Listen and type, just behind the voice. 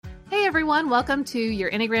everyone. Welcome to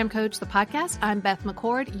Your Enneagram Coach, the podcast. I'm Beth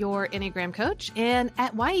McCord, your Enneagram Coach. And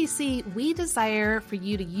at YEC, we desire for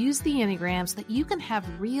you to use the Enneagram so that you can have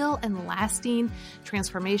real and lasting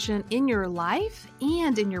transformation in your life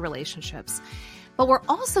and in your relationships. But we're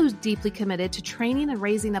also deeply committed to training and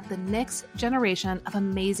raising up the next generation of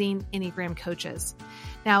amazing Enneagram coaches.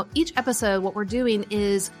 Now, each episode, what we're doing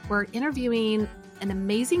is we're interviewing an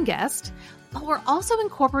amazing guest, but we're also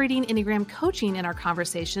incorporating Enneagram coaching in our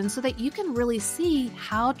conversation so that you can really see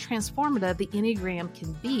how transformative the Enneagram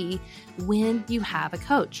can be when you have a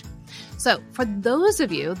coach. So for those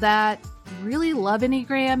of you that really love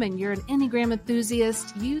Enneagram and you're an Enneagram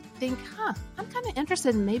enthusiast, you think, I'm kind of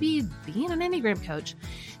interested in maybe being an Enneagram coach,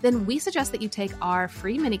 then we suggest that you take our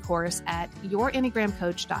free mini course at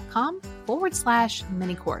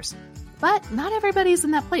yourenneagramcoach.com/mini course. But not everybody's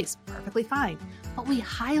in that place. Perfectly fine. But we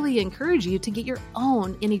highly encourage you to get your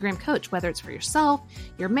own Enneagram coach, whether it's for yourself,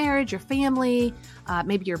 your marriage, your family,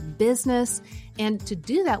 maybe your business. And to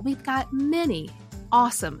do that, we've got many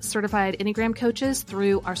awesome certified Enneagram coaches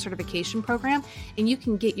through our certification program. And you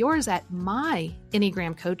can get yours at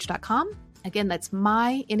myenneagramcoach.com. Again, that's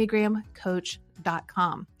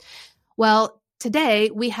myenneagramcoach.com. Well, today,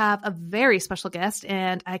 we have a very special guest,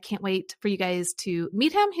 and I can't wait for you guys to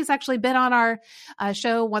meet him. He's actually been on our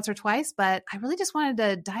show once or twice, but I really just wanted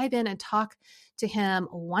to dive in and talk to him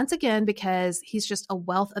once again because he's just a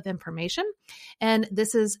wealth of information. And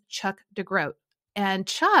this is Chuck DeGroat. And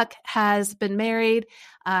Chuck has been married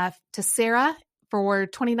to Sarah for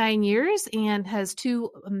 29 years and has two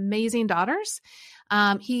amazing daughters.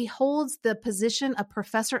 He holds the position of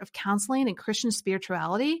professor of counseling and Christian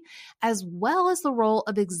spirituality, as well as the role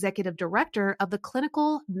of executive director of the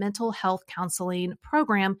clinical mental health counseling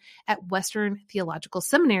program at Western Theological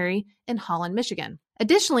Seminary in Holland, Michigan.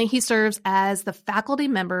 Additionally, he serves as the faculty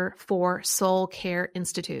member for Soul Care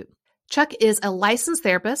Institute. Chuck is a licensed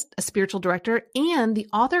therapist, a spiritual director, and the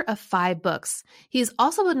author of 5 books. He is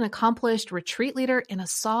also an accomplished retreat leader and a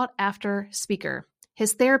sought-after speaker.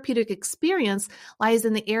 His therapeutic experience lies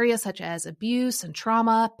in the areas such as abuse and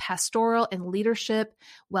trauma, pastoral and leadership,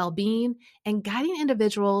 well-being, and guiding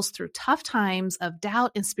individuals through tough times of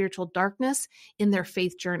doubt and spiritual darkness in their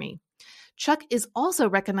faith journey. Chuck is also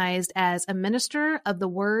recognized as a minister of the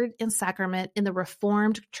Word and Sacrament in the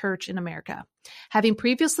Reformed Church in America, having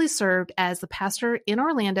previously served as the pastor in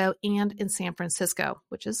Orlando and in San Francisco,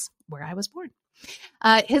 which is where I was born.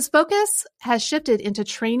 His focus has shifted into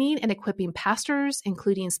training and equipping pastors,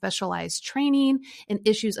 including specialized training in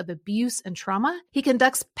issues of abuse and trauma. He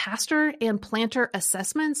conducts pastor and planter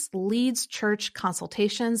assessments, leads church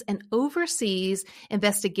consultations, and oversees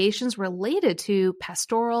investigations related to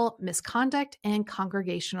pastoral misconduct and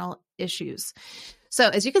congregational issues. So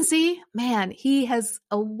as you can see, man, he has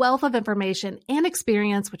a wealth of information and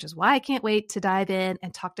experience, which is why I can't wait to dive in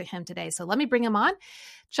and talk to him today. So let me bring him on.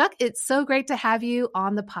 Chuck, it's so great to have you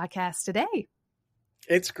on the podcast today.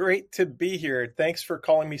 It's great to be here. Thanks for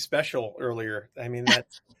calling me special earlier. I mean,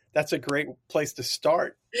 that's a great place to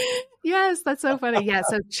start. Yes, that's so funny. Yeah,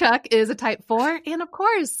 so Chuck is a type 4, and of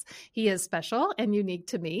course, he is special and unique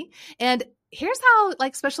to me. And here's how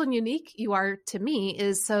special and unique you are to me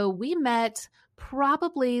is, so we met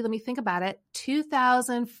probably, let me think about it,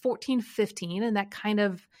 2014, 15, in that kind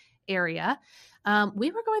of area. We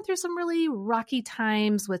were going through some really rocky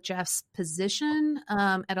times with Jeff's position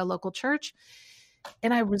at a local church.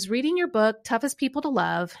 And I was reading your book, Toughest People to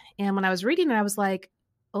Love. And when I was reading it, I was like,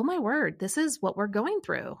 oh my word, this is what we're going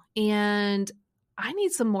through. And I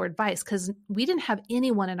need some more advice because we didn't have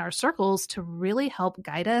anyone in our circles to really help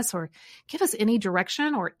guide us or give us any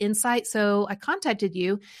direction or insight. So I contacted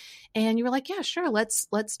you and you were like, yeah, sure. Let's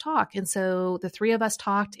talk. And so the three of us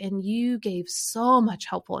talked and you gave so much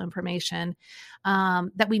helpful information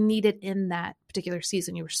that we needed in that particular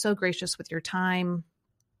season. You were so gracious with your time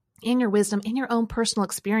and your wisdom and your own personal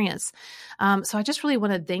experience. So I just really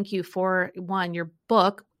want to thank you for, one, your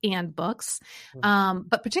book and books,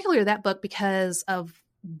 but particularly that book because of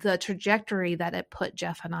the trajectory that it put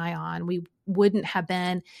Jeff and I on. We wouldn't have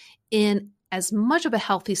been in as much of a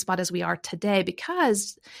healthy spot as we are today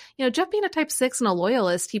because, Jeff being a type 6 and a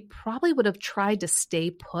loyalist, he probably would have tried to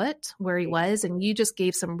stay put where he was. And you just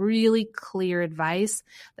gave some really clear advice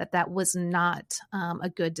that was not a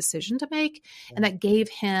good decision to make. And that gave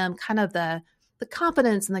him kind of the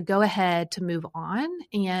confidence and the go ahead to move on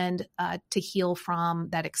and to heal from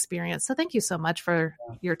that experience. So thank you so much for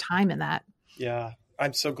your time in that. Yeah.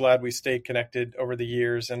 I'm so glad we stayed connected over the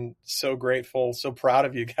years and so grateful, so proud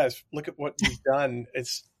of you guys. Look at what you've done.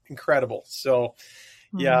 It's incredible. So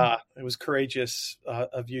yeah, it was courageous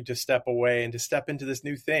of you to step away and to step into this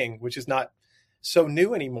new thing, which is not so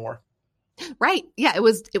new anymore. Right. Yeah. It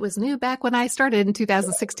was new back when I started in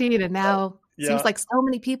 2016. And now it seems Yeah. like so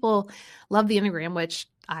many people love the Enneagram, which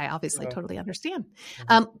I obviously Yeah. totally understand.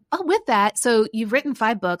 Mhm. But with that, so you've written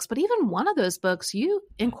 5 books, but even one of those books, you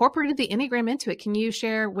incorporated the Enneagram into it. Can you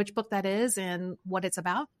share which book that is and what it's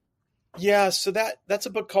about? Yeah, so that's a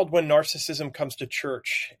book called When Narcissism Comes to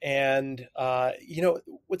Church. And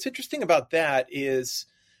what's interesting about that is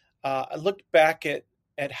I looked back at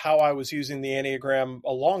how I was using the Enneagram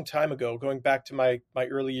a long time ago, going back to my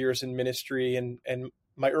early years in ministry and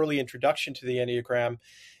my early introduction to the Enneagram,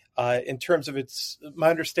 in terms of my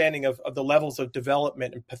understanding of the levels of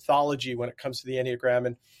development and pathology when it comes to the Enneagram.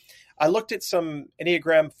 And I looked at some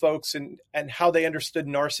Enneagram folks and how they understood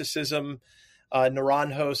narcissism.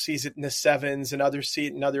 Naranjo sees it in the 7s and others see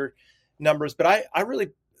it in other numbers. But I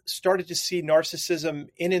really started to see narcissism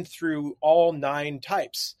in and through all 9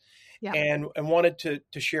 types, Yeah. and wanted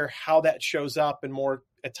to share how that shows up in more,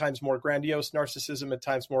 at times more grandiose narcissism, at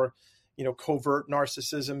times more, covert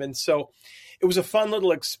narcissism. And so it was a fun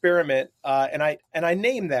little experiment. And I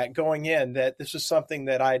named that going in, that this was something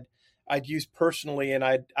that I'd used personally and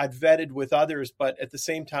I'd vetted with others, but at the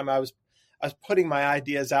same time I was putting my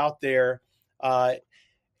ideas out there. And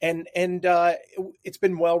it's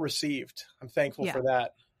been well received. I'm thankful Yeah. for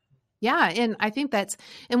that. Yeah. And I think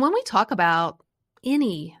and when we talk about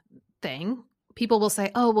anything, people will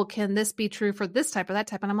say, oh, well, can this be true for this type or that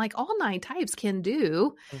type? And I'm like, all 9 types can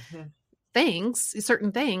do Mm-hmm.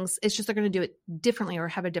 certain things. It's just they're going to do it differently or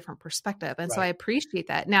have a different perspective. And so I Right. appreciate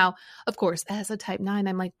that. Now, of course, as a type 9,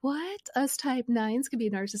 I'm like, what? Us type 9s can be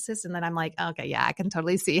narcissists. And then I'm like, okay, yeah, I can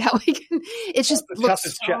totally see how we can. It just looks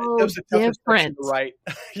That so was the toughest question different. to write.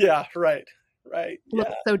 Yeah, right. Right. Yeah.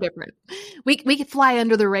 Looks so different. We could fly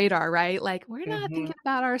under the radar, right? Like we're not Mm-hmm. thinking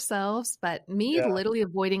about ourselves, but me Yeah. literally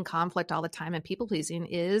avoiding conflict all the time and people pleasing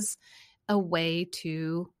is a way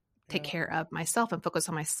to take Yeah. care of myself and focus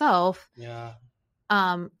on myself. Yeah.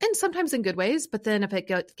 And sometimes in good ways, but then if it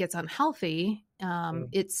gets unhealthy, Mm-hmm.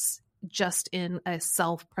 it's just in a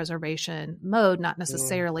self-preservation mode, not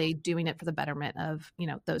necessarily doing it for the betterment of,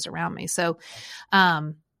 those around me. So,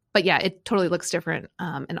 but yeah, it totally looks different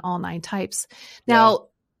in all 9 types. Now,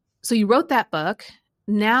 so you wrote that book.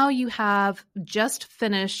 Now you have just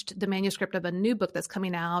finished the manuscript of a new book that's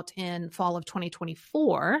coming out in fall of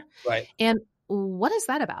 2024. Right. And what is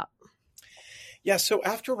that about? Yeah. So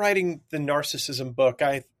after writing the narcissism book,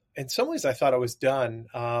 in some ways I thought I was done.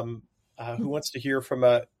 Who wants to hear from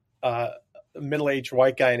a middle-aged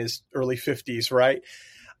white guy in his early 50s, right?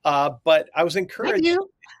 But I was encouraged. Thank you.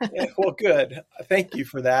 Well, good. Thank you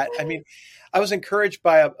for that. I mean, I was encouraged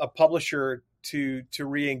by a publisher to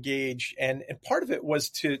re-engage, and part of it was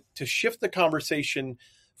to shift the conversation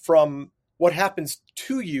from what happens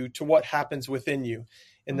to you to what happens within you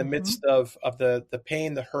in the midst of the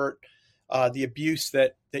pain, the hurt, the abuse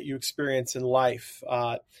that you experience in life.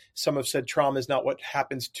 Some have said trauma is not what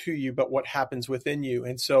happens to you, but what happens within you.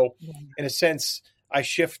 And so, in a sense, I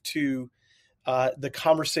shift to the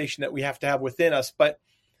conversation that we have to have within us. But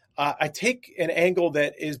I take an angle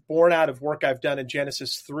that is born out of work I've done in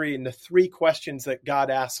Genesis 3 and the 3 questions that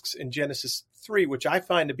God asks in Genesis 3, which I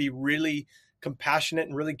find to be really compassionate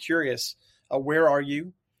and really curious. Where are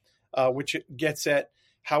you? Which gets at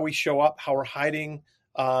how we show up, how we're hiding,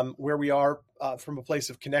 where we are from a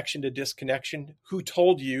place of connection to disconnection. Who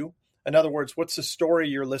told you? In other words, what's the story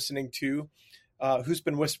you're listening to? Who's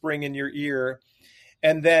been whispering in your ear?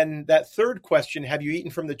 And then that third question, have you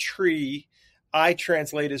eaten from the tree? I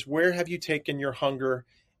translate as, where have you taken your hunger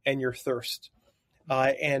and your thirst?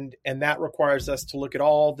 And that requires us to look at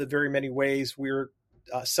all the very many ways we're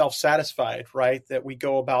self-satisfied, right? That we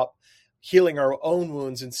go about healing our own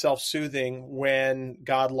wounds and self-soothing when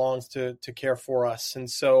God longs to care for us. And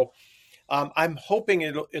so I'm hoping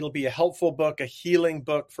it'll be a helpful book, a healing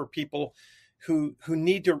book for people who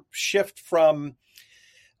need to shift from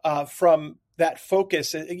that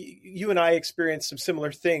focus. You and I experienced some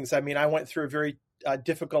similar things. I mean, I went through a very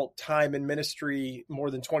difficult time in ministry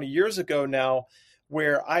more than 20 years ago now,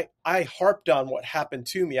 where I harped on what happened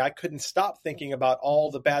to me. I couldn't stop thinking about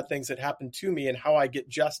all the bad things that happened to me and how I get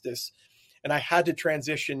justice. And I had to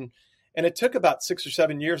transition. And it took about 6 or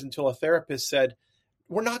 7 years until a therapist said,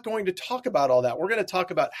 we're not going to talk about all that. We're going to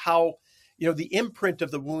talk about how, the imprint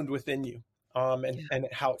of the wound within you. And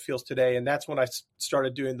how it feels today. And that's when I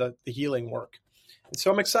started doing the healing work. And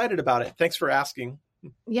so I'm excited about it. Thanks for asking.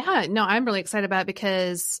 Yeah, no, I'm really excited about it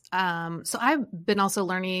because, so I've been also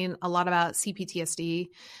learning a lot about CPTSD.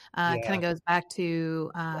 Kind of goes back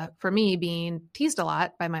to, for me, being teased a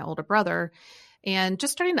lot by my older brother. and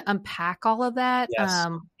just starting to unpack all of that. Yes.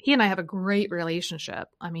 He and I have a great relationship.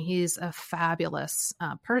 I mean, he's a fabulous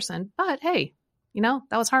person, but hey, that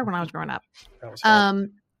was hard when I was growing up. That was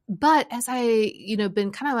hard. But as I,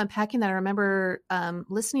 been kind of unpacking that, I remember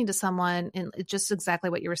listening to someone, and just exactly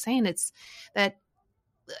what you were saying. It's that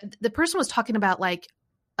the person was talking about like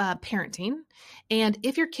parenting. And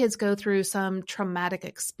if your kids go through some traumatic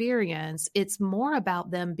experience, it's more about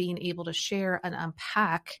them being able to share and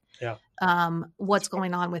unpack what's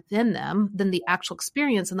going on within them than the actual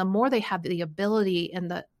experience. And the more they have the ability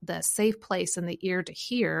and the safe place and the ear to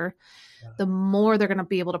hear, the more they're going to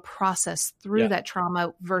be able to process through that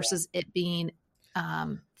trauma versus it being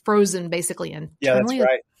frozen basically internally. Yeah, that's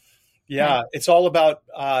right. Yeah, it's all about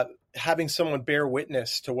having someone bear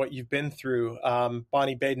witness to what you've been through.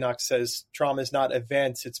 Bonnie Badenoch says trauma is not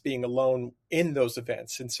events, it's being alone in those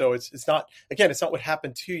events. And so it's not what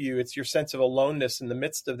happened to you, it's your sense of aloneness in the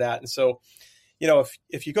midst of that. And so,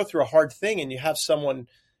 if you go through a hard thing and you have someone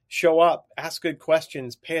show up, ask good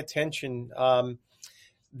questions, pay attention,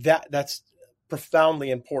 that's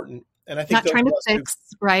profoundly important. And I think not trying to fix,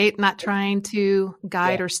 right? Not trying to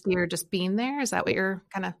guide or steer, just being there. Is that what you're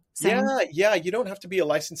kind of saying? Yeah. You don't have to be a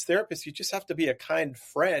licensed therapist. You just have to be a kind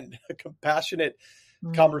friend, a compassionate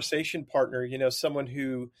conversation partner. Someone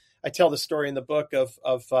who, I tell the story in the book of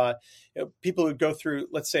people who go through,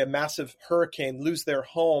 let's say, a massive hurricane, lose their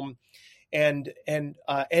home, and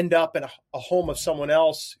end up in a home of someone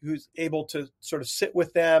else who's able to sort of sit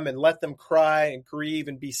with them and let them cry and grieve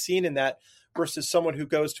and be seen in that, versus someone who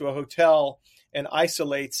goes to a hotel and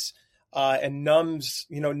isolates and numbs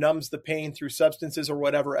the pain through substances or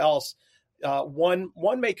whatever else. One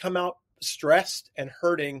may come out stressed and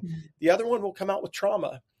hurting. The other one will come out with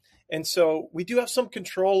trauma. And so we do have some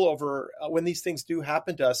control over when these things do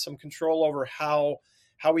happen to us, some control over how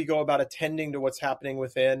we go about attending to what's happening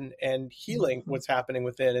within and healing what's happening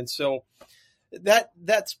within. And so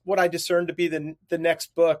that's what I discern to be the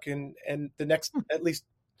next book and the next, at least,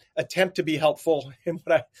 attempt to be helpful in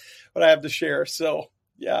what I have to share. So,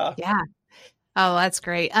 yeah. Oh, that's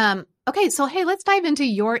great. Okay. So, hey, let's dive into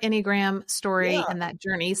your Enneagram story and that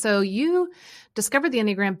journey. So you discovered the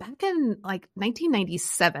Enneagram back in like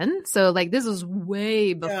 1997. So like this was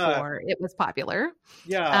way before it was popular.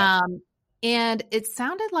 Yeah. And it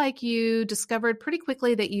sounded like you discovered pretty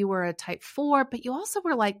quickly that you were a type 4, but you also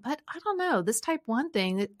were like, but I don't know, this type 1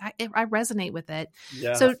 thing, I resonate with it.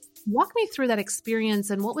 Yeah. So walk me through that experience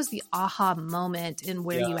and what was the aha moment in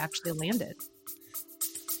where you actually landed?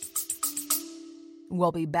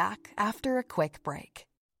 We'll be back after a quick break.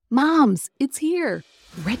 Moms, it's here.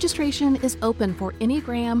 Registration is open for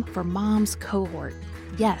Enneagram for Moms cohort.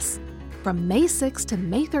 Yes, from May 6th to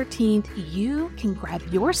May 13th, you can grab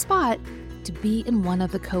your spot to be in one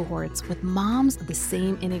of the cohorts with moms of the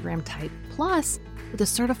same Enneagram type, plus with a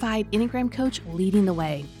certified Enneagram coach leading the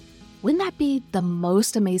way. Wouldn't that be the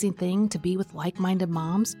most amazing thing to be with like-minded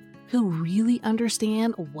moms who really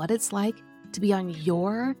understand what it's like to be on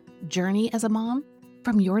your journey as a mom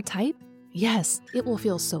from your type? Yes, it will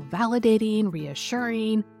feel so validating,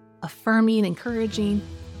 reassuring, affirming, encouraging.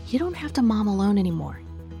 You don't have to mom alone anymore.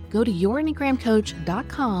 Go to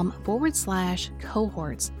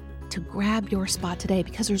yourenneagramcoach.com/cohorts to grab your spot today,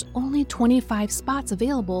 because there's only 25 spots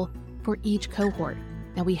available for each cohort.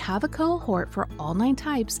 Now, we have a cohort for all 9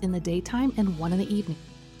 types in the daytime and 1 in the evening.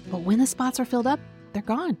 But when the spots are filled up, they're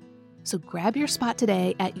gone. So grab your spot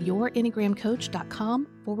today at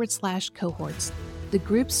yourenneagramcoach.com/cohorts. The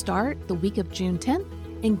groups start the week of June 10th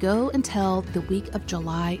and go until the week of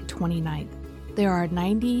July 29th. There are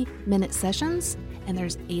 90-minute sessions, and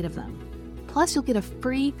there's 8 of them. Plus, you'll get a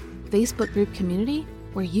free Facebook group community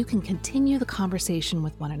where you can continue the conversation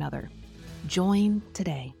with one another. Join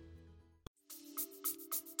today.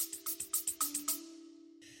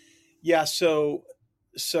 Yeah, so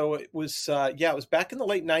it was it was back in the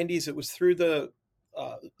late 90s. It was through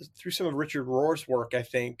through some of Richard Rohr's work, I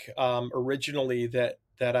think, originally that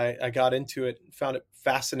I got into it and found it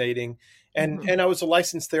fascinating. And I was a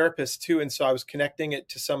licensed therapist too, and so I was connecting it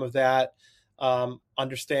to some of that,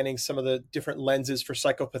 understanding some of the different lenses for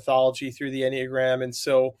psychopathology through the Enneagram. And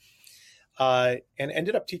so and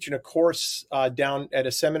ended up teaching a course down at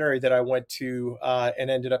a seminary that I went to, and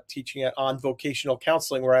ended up teaching it on vocational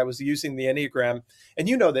counseling, where I was using the Enneagram. And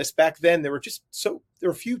you know this, back then there were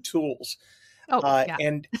few tools,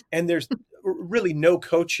 and there's really no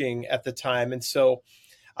coaching at the time. And so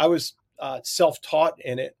I was self-taught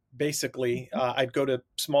in it. Basically, I'd go to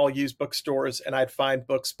small used bookstores and I'd find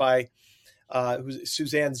books by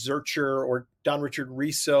Suzanne Zurcher or Don Richard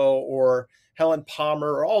Riso or Helen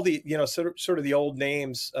Palmer, or all the, sort of the old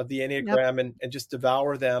names of the Enneagram, and just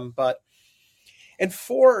devour them. But And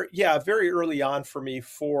four, yeah, very early on for me,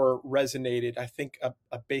 four resonated. I think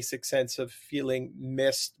a basic sense of feeling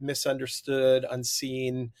missed, misunderstood,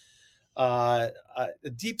 unseen, a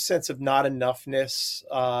deep sense of not enoughness,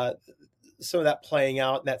 some of that playing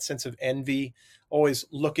out, and that sense of envy, always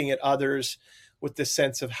looking at others with this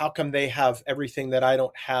sense of how come they have everything that I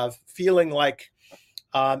don't have, feeling like,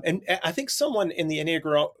 and I think someone in the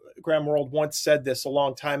Enneagram world once said this a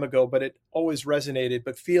long time ago, but it always resonated,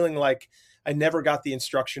 but feeling like I never got the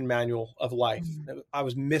instruction manual of life. I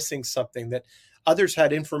was missing something, that others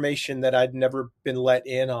had information that I'd never been let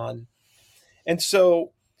in on. And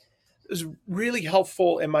so it was really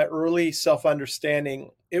helpful in my early self-understanding.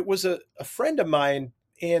 It was a friend of mine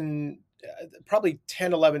in probably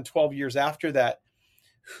 10, 11, 12 years after that,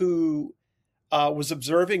 who was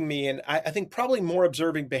observing me. And I think probably more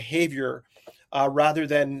observing behavior rather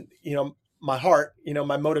than, my heart,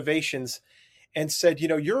 my motivations, and said,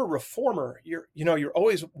 you're a reformer. You're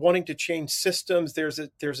always wanting to change systems. There's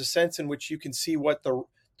a sense in which you can see what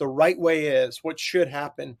the right way is, what should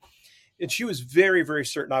happen. And she was very, very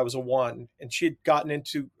certain I was a one, and she had gotten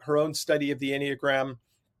into her own study of the Enneagram.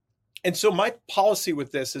 And so my policy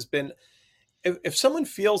with this has been, if someone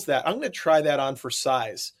feels that, I'm going to try that on for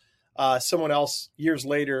size. Someone else years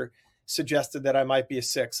later suggested that I might be a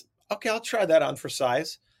 6. Okay, I'll try that on for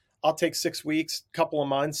size. I'll take 6 weeks, couple of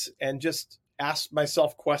months, and just ask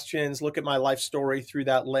myself questions, look at my life story through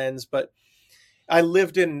that lens. But I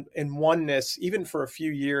lived in oneness even for a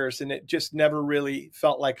few years, and it just never really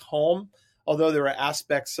felt like home. Although there were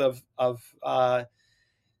aspects of type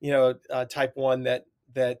 1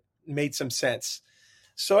 that made some sense.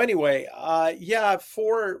 So anyway,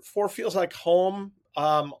 four feels like home.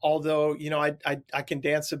 Although, I can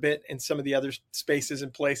dance a bit in some of the other spaces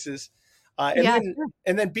and places.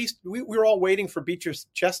 And then we were all waiting for Beatrice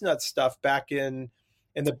Chestnut's stuff back in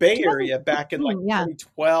the Bay Area back in like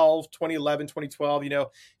 2012, 2011, 2012.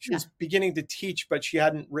 She was beginning to teach, but she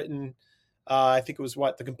hadn't written, I think it was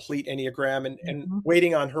the complete Enneagram, and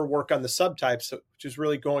waiting on her work on the subtypes, which is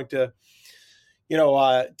really going to,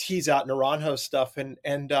 tease out Naranjo's stuff. And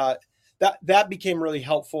that became really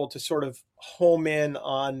helpful to sort of home in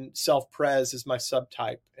on self-pres as my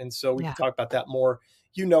subtype. And so we can talk about that more.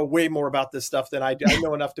 You know way more about this stuff than I do. I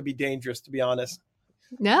know enough to be dangerous, to be honest.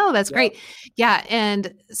 No, that's great. Yeah.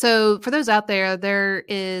 And so for those out there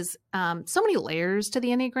is so many layers to the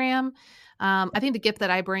Enneagram. I think the gift that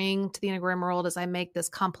I bring to the Enneagram world is I make this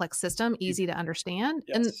complex system easy to understand.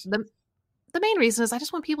 Yes. And the main reason is I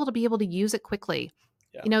just want people to be able to use it quickly.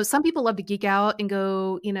 Yeah. Some people love to geek out and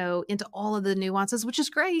go, into all of the nuances, which is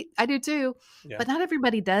great. I do too. Yeah. But not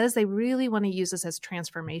everybody does. They really want to use this as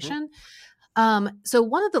transformation. So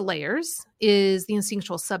one of the layers is the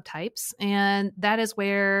instinctual subtypes. And that is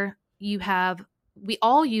where we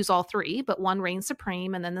all use all three, but one reigns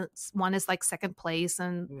supreme. And then one is like second place.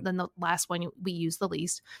 And then the last one we use the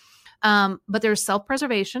least. But there's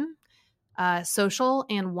self-preservation, social,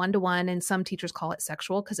 and one-to-one. And some teachers call it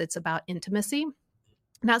sexual because it's about intimacy.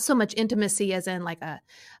 Not so much intimacy as in like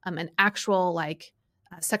an actual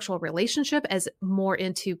sexual relationship, as more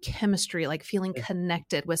into chemistry, like feeling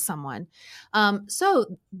connected with someone.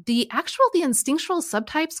 So the instinctual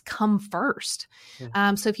subtypes come first.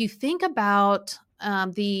 So if you think about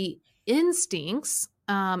the instincts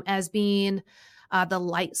as being the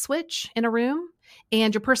light switch in a room,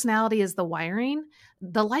 and your personality is the wiring,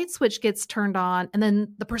 the light switch gets turned on and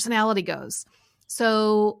then the personality goes.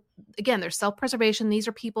 So again, there's self-preservation. These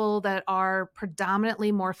are people that are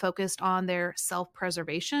predominantly more focused on their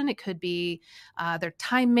self-preservation. It could be their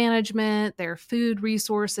time management, their food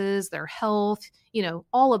resources, their health,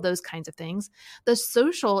 all of those kinds of things. The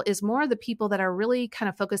social is more the people that are really kind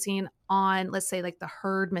of focusing on, let's say, like the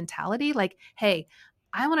herd mentality. Like, hey,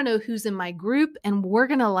 I want to know who's in my group, and we're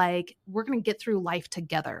going to get through life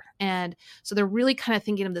together. And so they're really kind of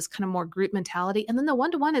thinking of this kind of more group mentality. And then the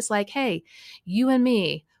one-to-one is like, hey, you and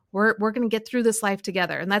me, we're going to get through this life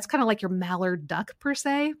together. And that's kind of like your mallard duck per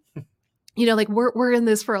se. Like we're in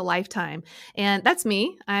this for a lifetime. And that's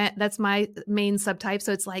me. That's my main subtype.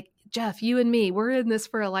 So it's like, Jeff, you and me, we're in this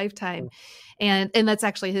for a lifetime. And that's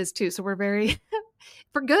actually his too. So we're very,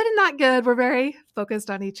 for good and not good, we're very focused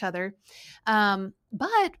on each other.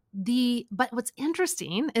 But what's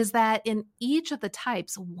interesting is that in each of the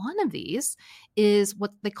types, one of these is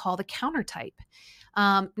what they call the counter type.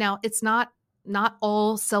 Now it's not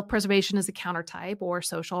all self-preservation is a counter type or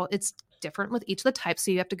social. It's different with each of the types.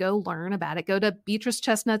 So you have to go learn about it. Go to Beatrice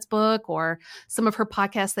Chestnut's book or some of her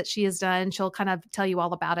podcasts that she has done. She'll kind of tell you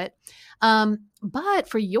all about it. But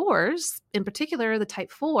for yours in particular, the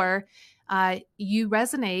type 4, you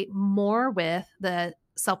resonate more with the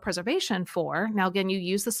self-preservation 4. Now, again, you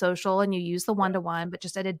use the social and you use the one-to-one, but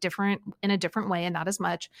just in a different way and not as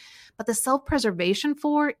much. But the self-preservation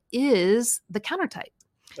 4 is the counter type.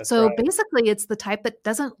 That's So right. basically, it's the type that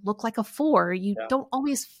doesn't look like a 4. You Yeah. don't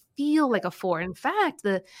always feel like a 4. In fact,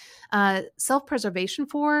 the self-preservation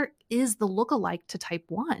 4 is the lookalike to type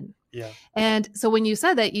 1. Yeah. And so when you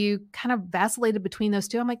said that you kind of vacillated between those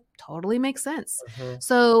two, I'm like, totally makes sense. Mm-hmm.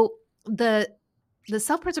 So the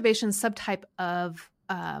self-preservation subtype of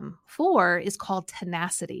 4 is called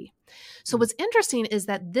tenacity. So what's interesting is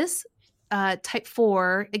that this type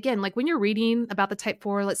 4, again, like when you're reading about the type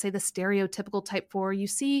 4, let's say the stereotypical type 4, you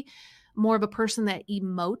see more of a person that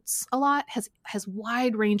emotes a lot, has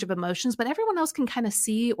wide range of emotions, but everyone else can kind of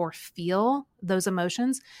see or feel those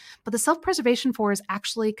emotions. But the self-preservation 4 is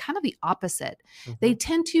actually kind of the opposite. Mm-hmm. They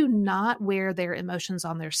tend to not wear their emotions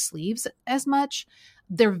on their sleeves as much.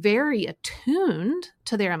 They're very attuned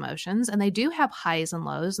to their emotions, and they do have highs and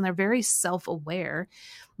lows, and they're very self-aware,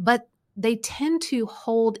 but they tend to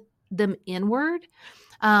hold them inward,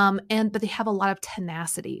 but they have a lot of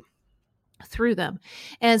tenacity through them.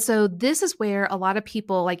 And so this is where a lot of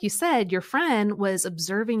people, like you said, your friend was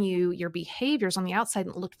observing your behaviors on the outside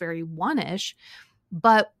and it looked very one-ish,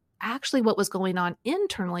 but actually what was going on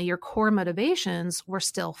internally, your core motivations were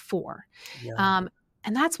still 4. Yeah.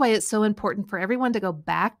 And that's why it's so important for everyone to go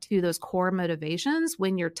back to those core motivations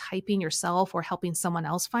when you're typing yourself or helping someone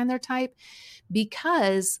else find their type.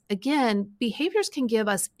 Because again, behaviors can give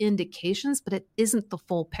us indications, but it isn't the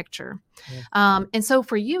full picture. Yeah. And so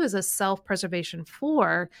for you as a self-preservation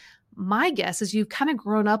 4, my guess is you've kind of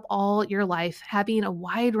grown up all your life having a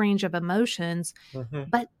wide range of emotions, Mm-hmm.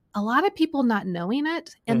 but a lot of people not knowing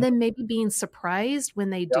it and then maybe being surprised when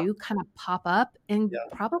they do kind of pop up and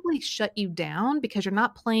probably shut you down because you're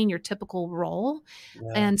not playing your typical role.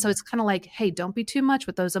 Yeah. And so it's kind of like, hey, don't be too much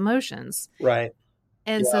with those emotions. Right.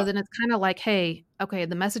 And so then it's kind of like, hey, okay,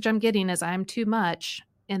 the message I'm getting is I'm too much.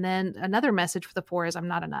 And then another message for the 4 is I'm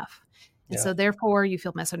not enough. And so therefore you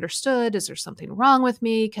feel misunderstood. Is there something wrong with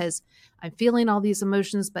me? Because I'm feeling all these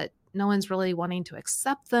emotions, but no one's really wanting to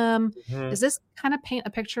accept them. Mm-hmm. Does this kind of paint a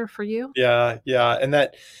picture for you? Yeah. Yeah. And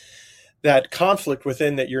that conflict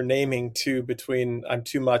within that you're naming too, between I'm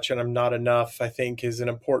too much and I'm not enough, I think is an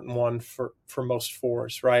important one for most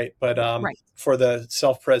 4s. Right. But for the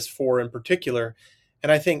self-pres 4 in particular,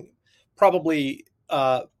 and I think probably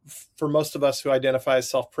for most of us who identify as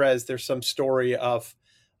self-pres, there's some story of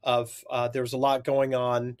there was a lot going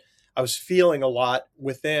on. I was feeling a lot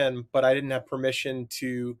within, but I didn't have permission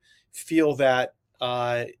to feel that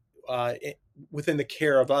within the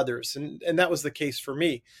care of others. And that was the case for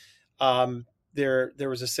me. There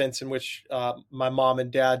was a sense in which my mom and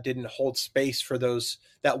dad didn't hold space for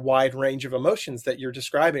that wide range of emotions that you're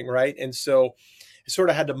describing, right? And so I sort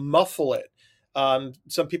of had to muffle it.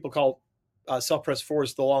 Some people call self-pres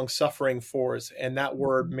 4s the long-suffering 4s, and that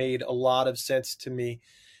word made a lot of sense to me,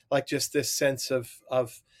 like just this sense of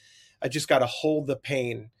I just got to hold the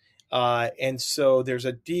pain, and so there's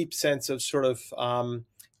a deep sense of sort of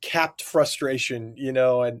capped frustration,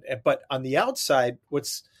 but on the outside,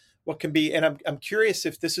 what can be, and I'm curious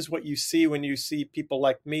if this is what you see when you see people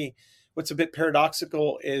like me. What's a bit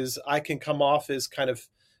paradoxical is I can come off as kind of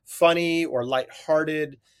funny or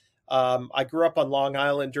lighthearted. I grew up on Long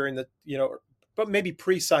Island during the, but maybe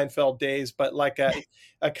pre-Seinfeld days, but like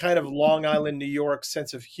a kind of Long Island, New York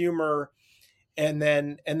sense of humor. And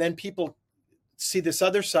then people see this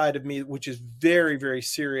other side of me, which is very, very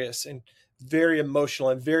serious and very emotional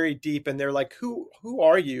and very deep. And they're like, who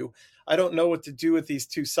are you? I don't know what to do with these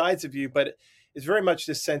two sides of you, but it's very much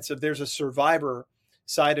this sense of there's a survivor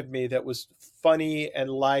side of me that was funny and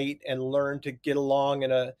light and learned to get along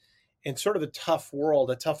in sort of a tough world,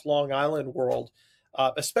 a tough Long Island world,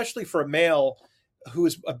 especially for a male who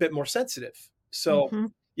is a bit more sensitive. So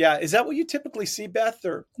yeah, is that what you typically see, Beth?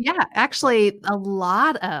 Or yeah, actually a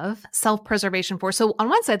lot of self-preservation 4. So on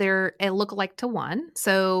one side, they're a lookalike to 1.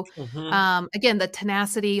 So again, the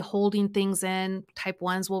tenacity, holding things in, type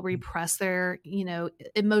 1s will repress their,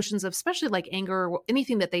 emotions of especially like anger or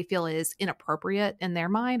anything that they feel is inappropriate in their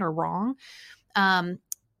mind or wrong.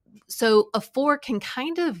 So a 4 can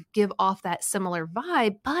kind of give off that similar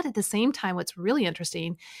vibe, but at the same time, what's really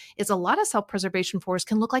interesting is a lot of self-preservation 4s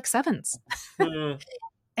can look like 7s.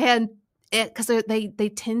 And because they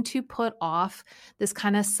tend to put off this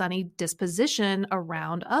kind of sunny disposition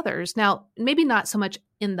around others. Now, maybe not so much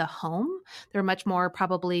in the home. They're much more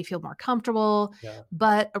probably feel more comfortable,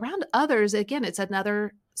 but around others, again, it's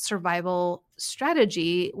another survival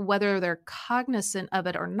strategy, whether they're cognizant of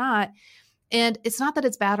it or not. And it's not that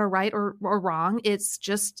it's bad or right or wrong. It's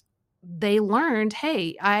just they learned,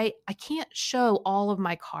 hey, I can't show all of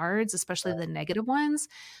my cards, especially the negative ones.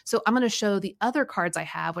 So I'm going to show the other cards I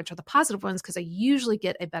have, which are the positive ones, because I usually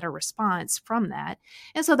get a better response from that.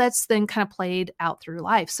 And so that's then kind of played out through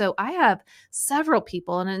life. So I have several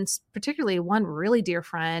people, and particularly one really dear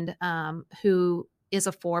friend who is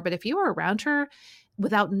a 4, but if you were around her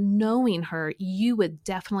without knowing her, you would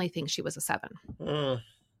definitely think she was a 7.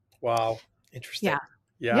 Wow. Interesting. Yeah.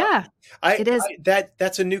 Yeah. Yeah. It is.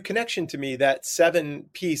 That's a new connection to me, that 7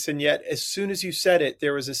 piece. And yet as soon as you said it,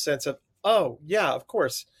 there was a sense of, oh yeah, of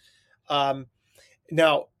course. Now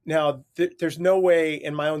there's no way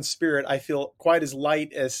in my own spirit I feel quite as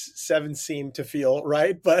light as 7 seem to feel,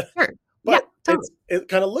 right? But Sure. but Yeah, totally. it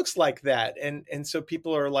kind of looks like that, and so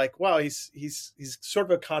people are like, wow, he's sort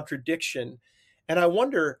of a contradiction, and I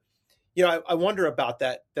wonder, I wonder about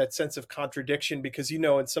that sense of contradiction, because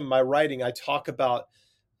in some of my writing I talk about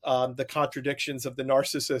the contradictions of the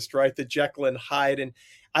narcissist, right? The Jekyll and Hyde, and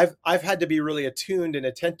I've had to be really attuned and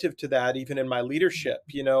attentive to that, even in my leadership.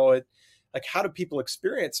 Like, how do people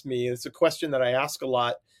experience me? It's a question that I ask a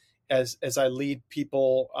lot as I lead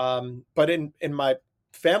people, but in my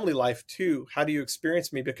family life too. How do you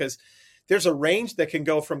experience me? Because there's a range that can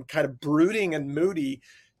go from kind of brooding and moody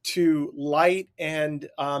to light and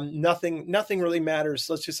nothing really matters.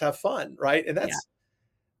 Let's just have fun, right? And that's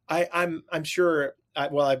I'm sure.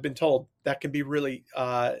 I've been told that can be really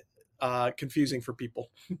confusing for people.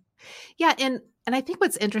 Yeah, and I think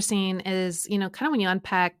what's interesting is, kind of when you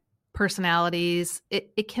unpack personalities,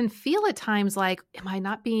 it can feel at times like, am I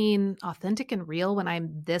not being authentic and real when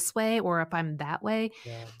I'm this way, or if I'm that way?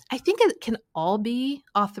 Yeah. I think it can all be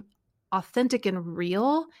authentic and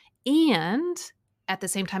real, and at the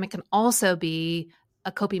same time, it can also be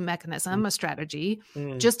a coping mechanism, a strategy,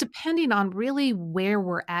 just depending on really where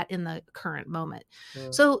we're at in the current moment.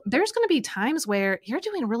 So there's going to be times where you're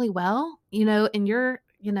doing really well, and you're,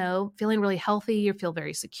 feeling really healthy. You feel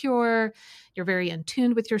very secure. You're very in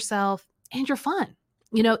tune with yourself, and you're fun,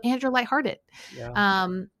 and you're lighthearted. Yeah.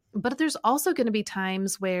 But there's also going to be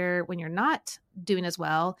times where when you're not doing as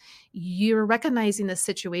well, you're recognizing the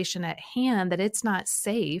situation at hand, that it's not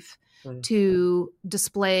safe to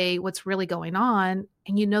display what's really going on.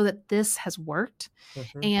 And you know that this has worked.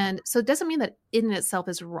 And so it doesn't mean that it in itself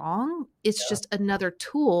is wrong. It's just another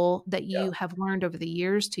tool that you have learned over the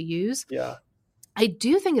years to use. Yeah. I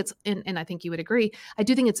do think it's, and I think you would agree, I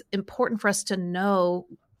do think it's important for us to know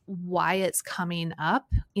why it's coming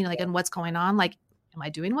up, and what's going on. Like, am I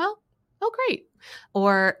doing well? Oh, great.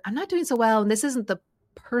 Or I'm not doing so well, and this isn't the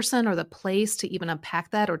person or the place to even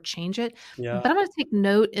unpack that or change it. Yeah. But I'm going to take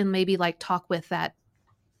note and maybe talk with that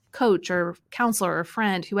coach or counselor or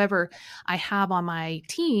friend, whoever I have on my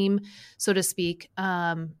team, so to speak,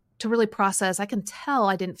 to really process. I can tell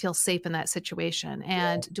I didn't feel safe in that situation.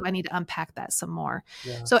 And do I need to unpack that some more?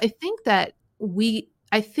 Yeah. So I think that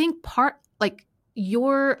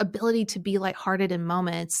your ability to be lighthearted in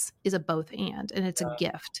moments is a both and it's a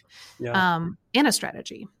gift, and a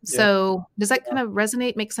strategy. So does that kind of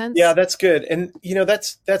resonate, make sense? Yeah, that's good. And,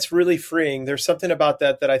 that's really freeing. There's something about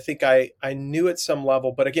that I think I knew at some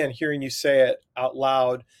level, but again, hearing you say it out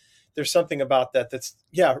loud, there's something about that's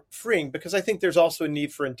freeing, because I think there's also a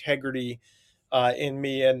need for integrity in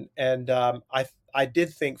me. And I did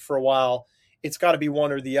think for a while, it's got to be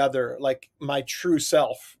one or the other, like my true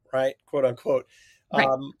self, right? Quote unquote, Right.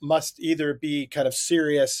 Must either be kind of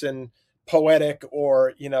serious and poetic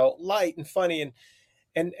or, light and funny.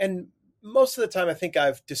 And most of the time, I think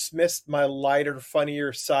I've dismissed my lighter,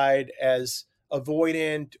 funnier side as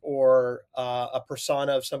avoidant or a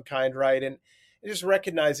persona of some kind, right? And just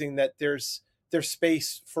recognizing that there's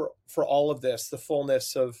space for all of this, the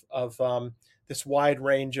fullness of this wide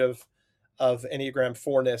range of Enneagram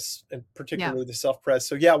 4-ness, and particularly the self-pres.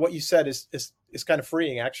 So what you said is kind of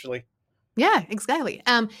freeing, actually. Yeah, exactly.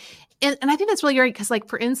 And I think that's really great, because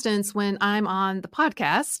for instance, when I'm on the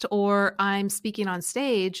podcast or I'm speaking on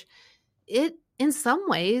stage, it in some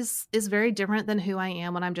ways is very different than who I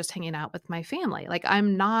am when I'm just hanging out with my family. Like,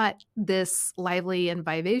 I'm not this lively and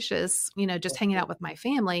vivacious, just hanging out with my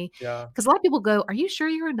family. Yeah. Because a lot of people go, are you sure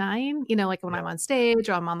you're a 9? When I'm on stage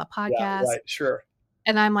or I'm on the podcast. Yeah, right. Sure.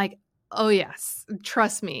 And I'm like, oh yes,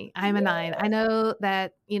 trust me, I'm a 9. I know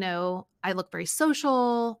that, I look very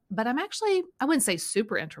social, but I'm actually, I wouldn't say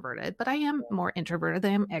super introverted, but I am more introverted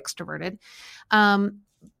than I'm extroverted.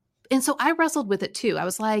 And so I wrestled with it too. I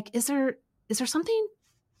was like, is there something,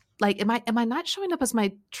 am I not showing up as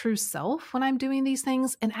my true self when I'm doing these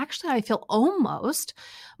things? And actually I feel almost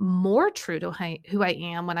more true to who I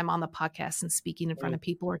am when I'm on the podcast and speaking in front of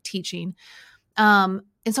people or teaching.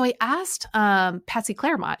 And so I asked Patsy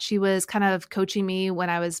Claremont. She was kind of coaching me when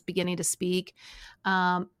I was beginning to speak.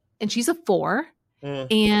 And she's a 4. Mm,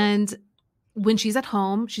 And when she's at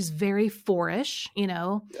home, she's very 4-ish,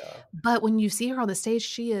 yeah. but when you see her on the stage,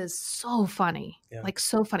 she is so funny, Yeah. like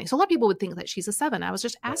so funny. So a lot of people would think that she's a 7. I was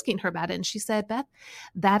just asking her about it. And she said, Beth,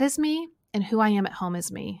 that is me. And who I am at home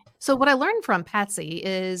is me. So what I learned from Patsy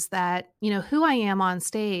is that, who I am on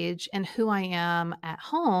stage and who I am at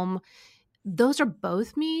home, those are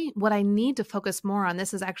both me. What I need to focus more on,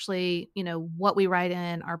 this is actually, what we write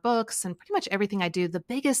in our books and pretty much everything I do. The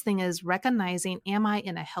biggest thing is recognizing, am I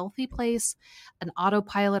in a healthy place, an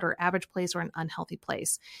autopilot or average place, or an unhealthy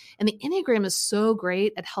place? And the Enneagram is so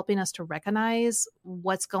great at helping us to recognize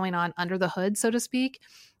what's going on under the hood, so to speak.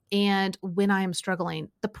 And when I am struggling,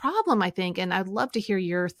 the problem, I think, and I'd love to hear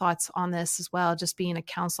your thoughts on this as well, just being a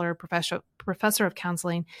counselor, professor of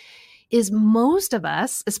counseling, is most of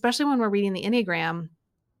us, especially when we're reading the Enneagram,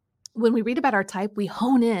 when we read about our type, we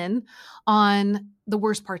hone in on the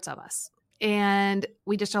worst parts of us. And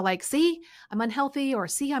we just are like, see, I'm unhealthy, or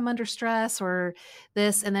see, I'm under stress, or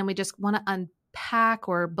this. And then we just want to unpack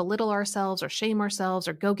or belittle ourselves or shame ourselves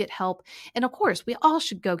or go get help. And of course, we all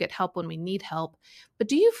should go get help when we need help. But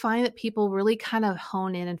do you find that people really kind of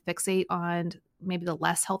hone in and fixate on maybe the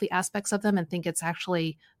less healthy aspects of them and think it's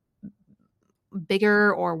actually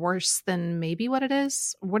bigger or worse than maybe what it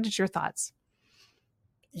is? What is your thoughts?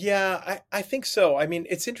 Yeah, I think so. I mean,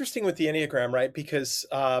 it's interesting with the Enneagram, right? Because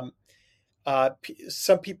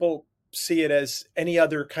some people see it as any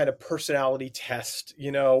other kind of personality test,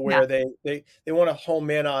 Yeah. where they want to home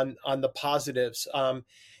in on the positives.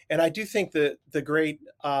 And I do think that the great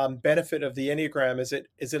benefit of the Enneagram is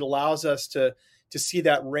it allows us to see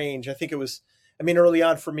that range. I mean, early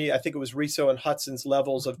on for me, I think it was Riso and Hudson's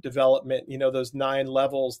levels of development, those 9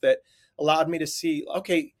 levels that allowed me to see,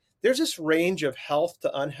 okay, there's this range of health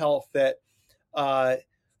to unhealth that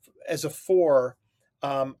as a 4,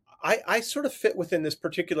 I sort of fit within this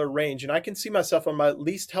particular range. And I can see myself on my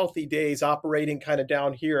least healthy days operating kind of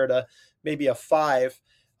down here at maybe a 5.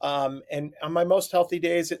 And on my most healthy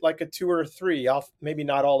days at like a 2 or a 3, I'll maybe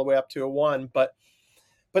not all the way up to a 1, but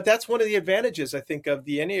that's one of the advantages, I think, of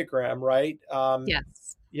the Enneagram, right? Yes.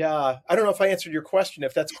 Yeah. I don't know if I answered your question,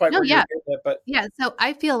 if that's quite No, where you're yeah. getting at, but Yeah. So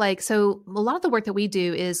I feel like, so a lot of the work that we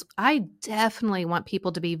do is I definitely want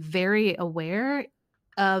people to be very aware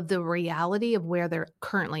of the reality of where they're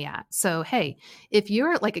currently at. So, hey, if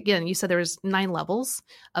you're like, again, you said there's 9 levels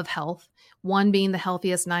of health, 1 being the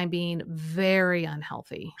healthiest, 9 being very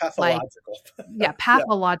unhealthy, like, pathological. yeah, Yeah.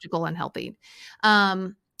 pathological unhealthy.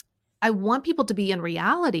 Um, I want people to be in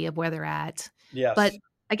reality of where they're at, but Yes.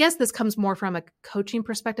 I guess this comes more from a coaching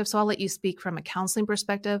perspective. So I'll let you speak from a counseling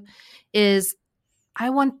perspective. Is I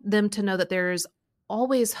want them to know that there's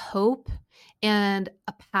always hope and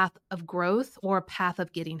a path of growth or a path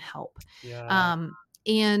of getting help. Yeah. Um,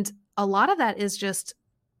 and a lot of that is just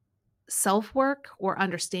self-work or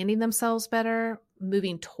understanding themselves better,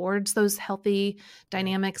 moving towards those healthy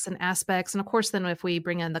dynamics and aspects. And of course, then if we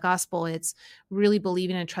bring in the gospel, it's really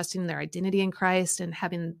believing and trusting their identity in Christ and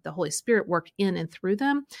having the Holy Spirit work in and through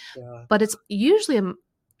them. Yeah. But it's usually,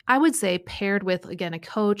 I would say, paired with, again, a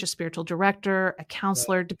coach, a spiritual director, a Yeah.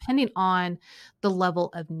 counselor, depending on the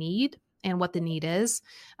level of need and what the need is.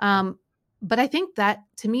 But I think that,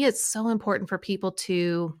 to me, it's so important for people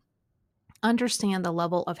to understand the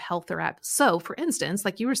level of health they're at. So, for instance,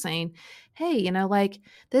 like you were saying, hey, like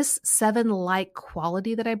this 7 like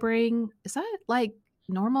quality that I bring, is that like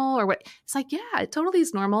normal or what? It's like, yeah, it totally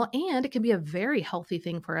is normal. And it can be a very healthy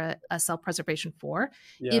thing for a self-preservation for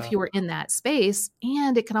if Yeah. you're in that space.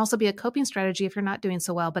 And it can also be a coping strategy if you're not doing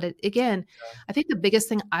so well. But again, I think the biggest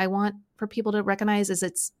thing I want for people to recognize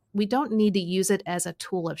is we don't need to use it as a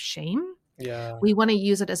tool of shame. Yeah. We want to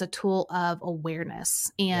use it as a tool of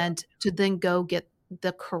awareness and to then go get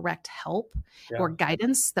the correct help or Yeah.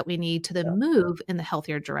 guidance that we need to Yeah. then move in the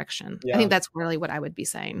healthier direction. I Yeah. think that's really what I would be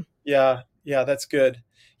saying. Yeah. Yeah. That's good.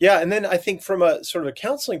 Yeah. And then I think from a sort of a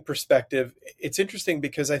counseling perspective, it's interesting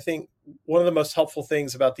because I think one of the most helpful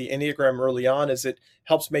things about the Enneagram early on is it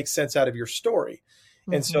helps make sense out of your story.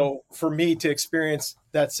 And Mm-hmm. so for me to experience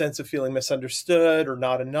that sense of feeling misunderstood or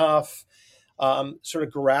not enough, sort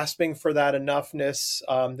of grasping for that enoughness,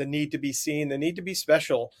 the need to be seen, the need to be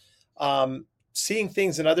special, seeing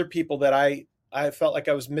things in other people that I felt like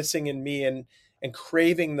I was missing in me and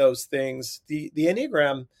craving those things. The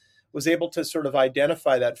Enneagram was able to sort of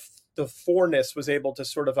identify that. The 4-ness was able to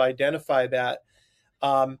sort of identify that.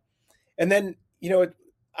 And then,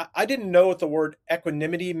 I didn't know what the word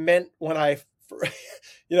equanimity meant when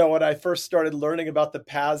when I first started learning about the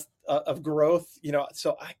paths of growth,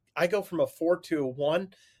 so I go from a 4 to a 1.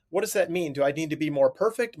 What does that mean? Do I need to be more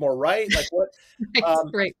perfect, more right? Like what? Right,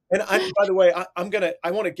 Um, right. and by the way,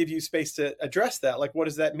 I want to give you space to address that. Like, what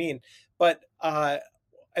does that mean? But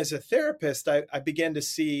as a therapist, I began to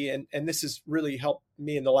see, and this has really helped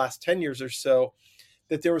me in the last 10 years or so,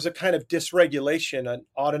 that there was a kind of dysregulation, an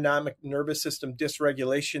autonomic nervous system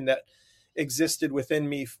dysregulation that existed within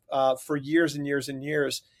me for years and years and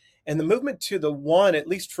years. And the movement to the 1, at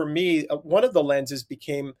least for me, one of the lenses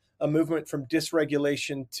became a movement from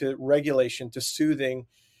dysregulation to regulation, to soothing,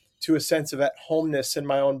 to a sense of at homeness in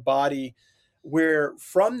my own body, where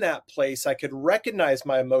from that place I could recognize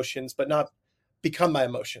my emotions, but not become my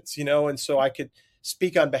emotions, and so I could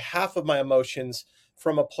speak on behalf of my emotions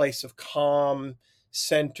from a place of calm,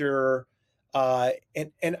 center,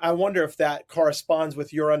 and I wonder if that corresponds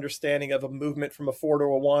with your understanding of a movement from a 4 to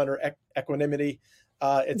a 1, or equanimity,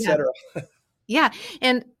 et Yeah. cetera. Yeah.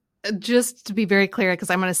 And just to be very clear,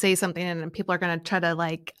 because I'm going to say something and people are going to try to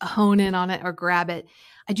like hone in on it or grab it.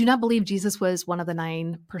 I do not believe Jesus was one of the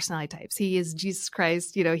 9 personality types. He is Jesus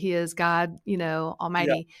Christ. He is God,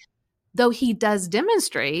 Almighty. Yeah. Though he does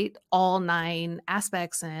demonstrate all 9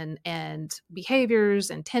 aspects and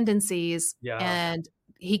behaviors and tendencies. Yeah. And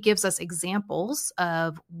he gives us examples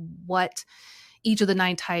of what each of the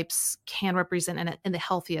 9 types can represent in the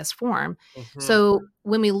healthiest form. Mm-hmm. So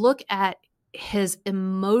when we look at his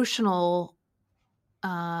emotional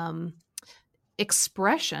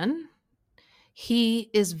expression, he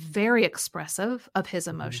is very expressive of his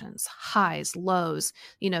emotions, highs, lows,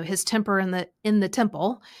 his temper in the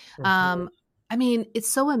temple. I mean, it's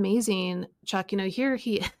so amazing, Chuck. Here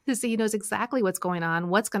he is, he knows exactly what's going on,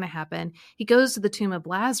 what's going to happen. He goes to the tomb of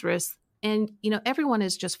Lazarus, and everyone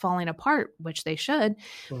is just falling apart, which they should.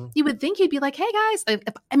 You would think he'd be like, hey guys,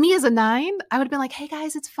 if me as a 9, I would have been like, hey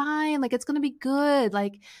guys, it's fine. Like, it's going to be good.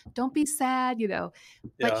 Like, don't be sad,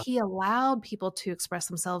 but he allowed people to express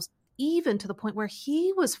themselves, even to the point where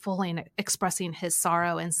he was fully expressing his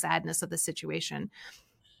sorrow and sadness of the situation.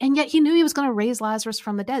 And yet he knew he was going to raise Lazarus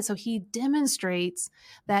from the dead. So he demonstrates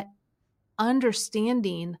that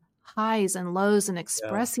understanding highs and lows and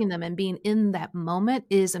expressing them and being in that moment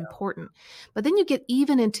is important. But then you get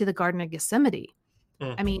even into the Garden of Gethsemane.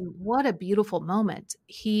 I mean, what a beautiful moment.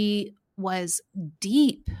 He was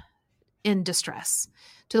deep in distress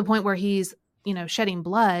to the point where he's, shedding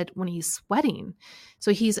blood when he's sweating.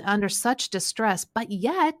 So he's under such distress, but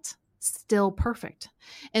yet still perfect.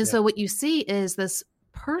 And so what you see is this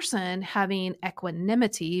person having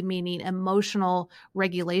equanimity, meaning emotional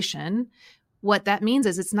regulation. What that means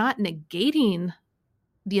is it's not negating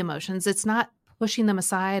the emotions. It's not pushing them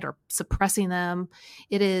aside or suppressing them.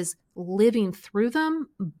 It is living through them,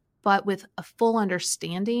 but with a full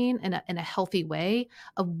understanding in a healthy way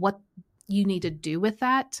of what you need to do with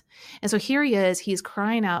that. And so here he is, he's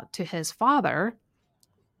crying out to his father,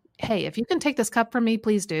 hey, if you can take this cup from me,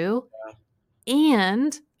 please do.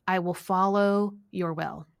 And I will follow your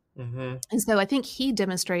will. And so I think he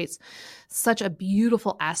demonstrates such a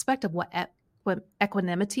beautiful aspect of what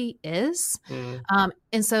equanimity is.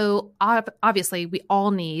 And so obviously we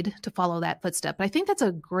all need to follow that footstep. But I think that's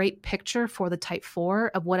a great picture for the type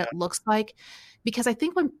 4 of what it looks like, because I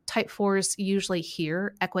think when type 4s usually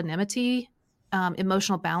hear equanimity,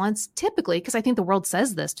 emotional balance, typically, because I think the world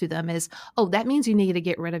says this to them, is, oh, that means you need to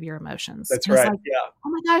get rid of your emotions. That's and right. Like, oh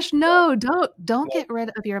my gosh, no, don't get rid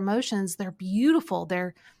of your emotions. They're beautiful.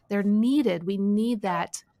 They're needed. We need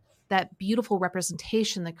that beautiful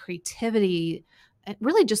representation, the creativity, and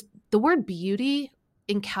really just the word beauty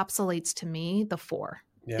encapsulates to me the 4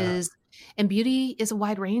 and beauty is a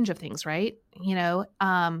wide range of things, right?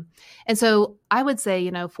 And so I would say,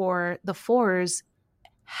 for the 4s,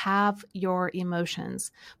 have your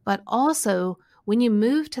emotions, but also when you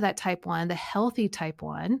move to that type 1, the healthy type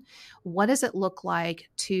 1, what does it look like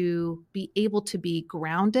to be able to be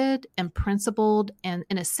grounded and principled and,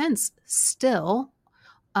 in a sense, still,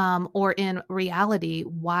 or in reality,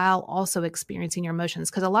 while also experiencing your emotions?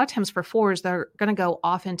 Because a lot of times for 4s, they're going to go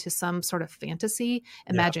off into some sort of fantasy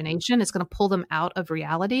imagination. It's going to pull them out of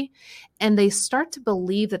reality. And they start to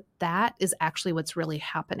believe that that is actually what's really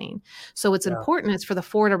happening. So what's important is for the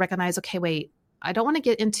 4 to recognize, okay, wait, I don't want to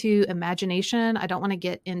get into imagination. I don't want to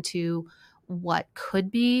get into what could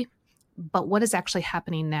be, but what is actually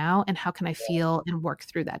happening now, and how can I feel and work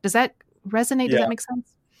through that? Does that resonate? Does that make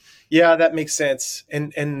sense? Yeah, that makes sense.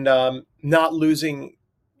 And not losing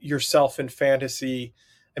yourself in fantasy,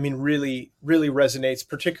 I mean, really, really resonates,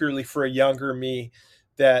 particularly for a younger me,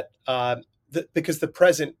 that because the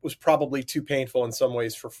present was probably too painful in some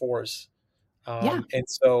ways for 4s. And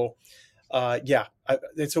so,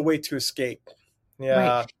 it's a way to escape. Right.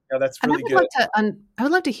 Yeah. Yeah. That's And really good. I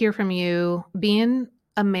would love to hear from you being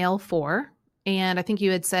a male 4, and I think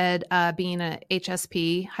you had said, being a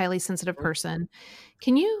HSP, highly sensitive person.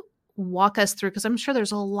 Can you walk us through, because I'm sure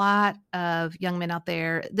there's a lot of young men out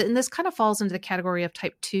there, and this kind of falls into the category of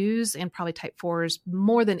type 2s and probably type 4s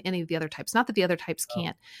more than any of the other types. Not that the other types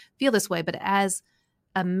can't feel this way, but as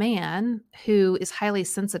a man who is highly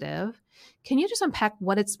sensitive, can you just unpack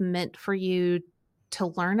what it's meant for you to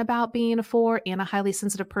learn about being a 4 and a highly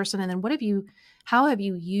sensitive person? And then how have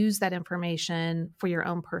you used that information for your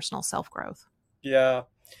own personal self-growth? Yeah.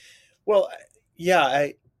 Well, yeah,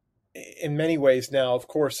 in many ways now, of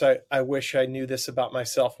course, I wish I knew this about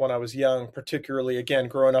myself when I was young, particularly again,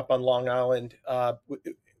 growing up on Long Island,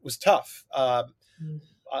 it was tough. Mm.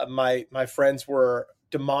 My friends were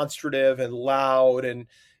demonstrative and loud, and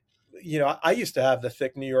I used to have the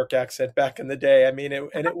thick New York accent back in the day. I mean,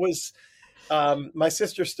 it was. My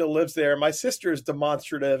sister still lives there. My sister is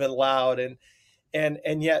demonstrative and loud,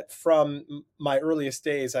 and yet from my earliest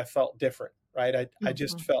days, I felt different. Right, I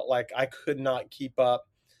just Mhm. felt like I could not keep up.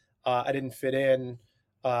 I didn't fit in.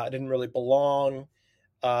 I didn't really belong.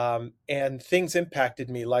 And things impacted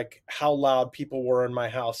me, like how loud people were in my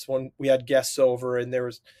house when we had guests over and there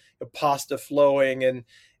was pasta flowing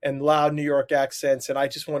and loud New York accents. And I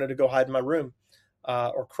just wanted to go hide in my room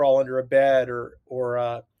or crawl under a bed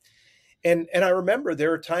and I remember there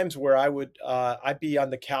were times where I'd be on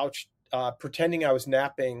the couch pretending I was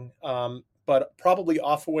napping, but probably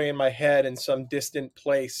off away in my head in some distant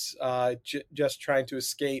place, just trying to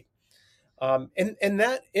escape. And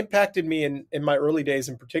that impacted me in my early days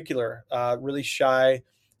in particular, really shy,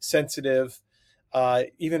 sensitive,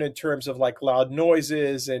 even in terms of like loud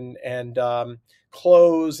noises and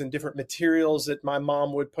clothes and different materials that my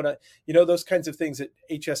mom would put on, those kinds of things that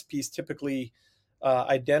HSPs typically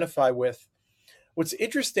identify with. What's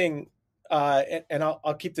interesting, and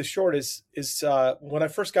I'll keep this short, is when I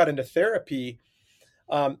first got into therapy,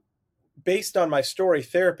 um, based on my story,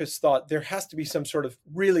 therapists thought there has to be some sort of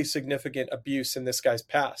really significant abuse in this guy's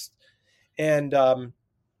past. And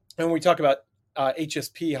when we talk about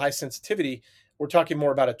HSP, high sensitivity, we're talking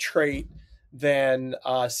more about a trait than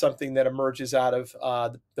something that emerges out of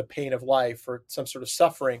the pain of life or some sort of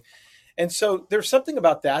suffering. And so there's something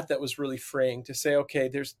about that was really freeing to say, okay,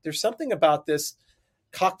 there's something about this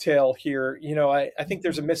cocktail here. I think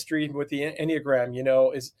there's a mystery with the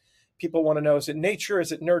Enneagram, is people want to know, is it nature?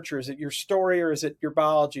 Is it nurture? Is it your story or is it your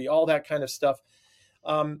biology? All that kind of stuff.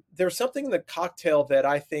 There's something in the cocktail that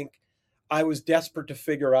I think I was desperate to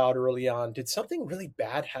figure out early on. Did something really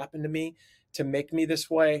bad happen to me to make me this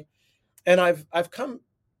way? And I've come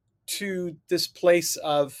to this place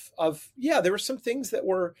of yeah, there were some things that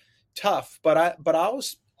were tough, but I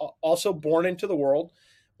was also born into the world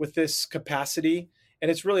with this capacity, and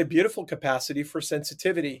it's really a beautiful capacity for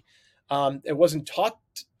sensitivity. It wasn't taught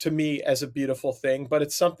to me as a beautiful thing, but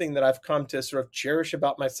it's something that I've come to sort of cherish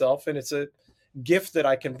about myself, and it's a gift that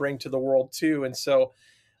I can bring to the world too. And so,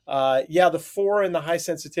 yeah, the 4 and the high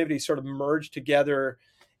sensitivity sort of merged together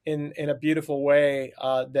in a beautiful way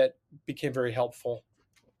that became very helpful.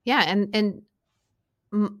 Yeah, and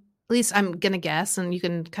at least I'm gonna guess, and you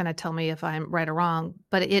can kind of tell me if I'm right or wrong,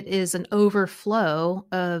 but it is an overflow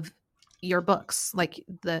of your books, like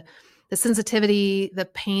the sensitivity, the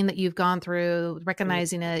pain that you've gone through, Mm,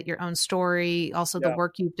 recognizing it, your own story, also the yeah.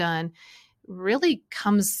 work you've done, really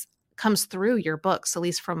comes through your books, at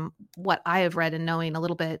least from what I have read and knowing a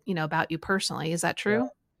little bit, about you personally. Is that Yeah. true?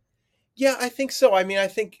 Yeah, I think so. I mean, I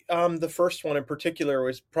think the first one in particular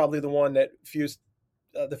was probably the one that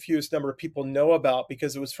the fewest number of people know about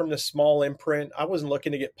because it was from the small imprint. I wasn't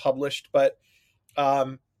looking to get published, but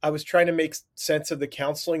I was trying to make sense of the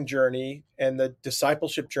counseling journey and the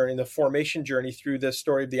discipleship journey, the formation journey through the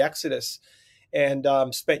story of the Exodus, and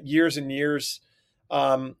spent years and years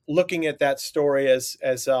looking at that story as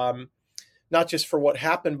not just for what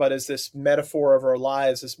happened, but as this metaphor of our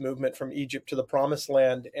lives, this movement from Egypt to the Promised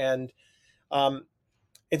Land, and um,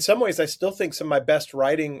 in some ways, I still think some of my best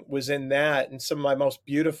writing was in that, and some of my most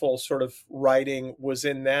beautiful sort of writing was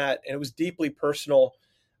in that, and it was deeply personal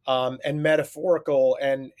and metaphorical,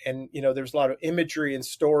 and there's a lot of imagery and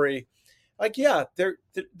story. Like, yeah, there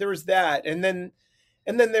was that, and then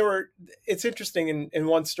there were. It's interesting in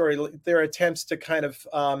one story, there are attempts to kind of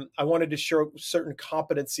I wanted to show certain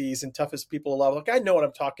competencies in toughest people love. Like, I know what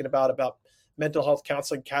I'm talking about mental health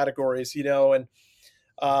counseling categories, and.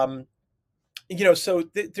 Um, so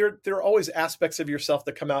there are always aspects of yourself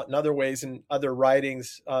that come out in other ways in other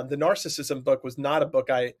writings. The narcissism book was not a book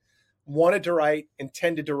I wanted to write,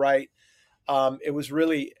 intended to write. It was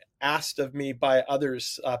really asked of me by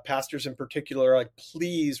others, pastors in particular, like,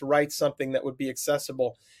 please write something that would be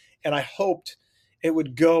accessible. And I hoped it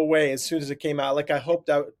would go away as soon as it came out. Like, I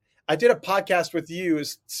did a podcast with you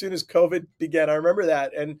as soon as COVID began. I remember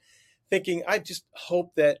that, and thinking, I just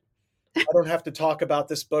hope that I don't have to talk about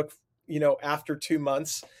this book, after 2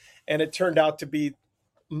 months. And it turned out to be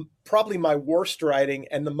probably my worst writing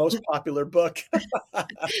and the most popular book.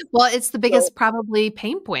 Well, it's the biggest So, probably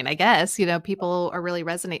pain point, I guess. People are really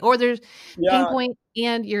resonating, or there's pain yeah, point,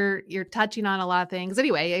 and you're touching on a lot of things.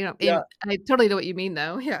 Anyway, yeah. and I totally know what you mean,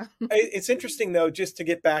 though. Yeah. It's interesting though, just to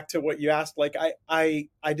get back to what you asked. Like, I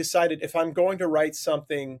decided, if I'm going to write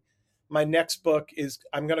something, my next book is,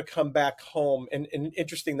 I'm going to come back home, and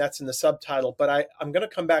interesting, that's in the subtitle, but I'm going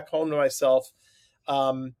to come back home to myself,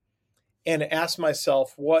 um, and ask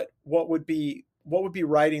myself what would be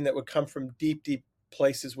writing that would come from deep, deep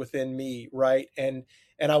places within me, right? And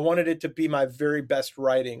I wanted it to be my very best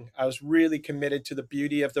writing. I was really committed to the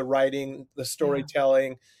beauty of the writing, the Yeah.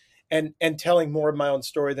 storytelling, and telling more of my own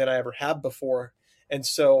story than I ever have before. And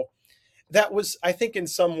so that was, I think, in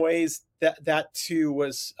some ways, that too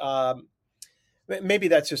was, maybe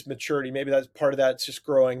that's just maturity. Maybe that's part of that. It's just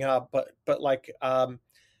growing up. But like,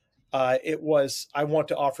 it was, I want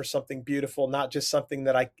to offer something beautiful, not just something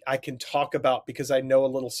that I can talk about because I know a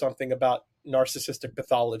little something about narcissistic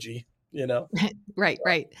pathology, Right,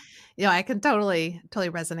 right. I can totally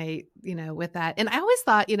resonate, with that. And I always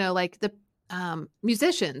thought, like the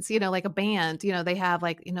musicians, like a band, they have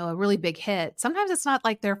like, a really big hit. Sometimes it's not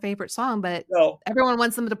like their favorite song, but No, everyone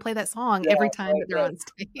wants them to play that song yeah, every time right, that they're right. on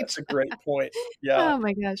That's stage. a great point. Yeah, Oh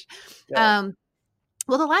my gosh. yeah, Um,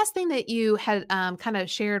 well, the last thing that you had kind of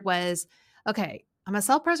shared was, okay, I'm a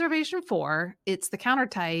self-preservation 4. It's the counter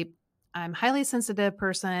type. I'm a highly sensitive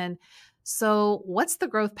person. So what's the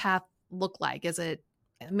growth path look like? Is it,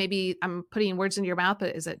 maybe I'm putting words in your mouth,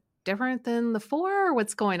 but is it different than the 4, or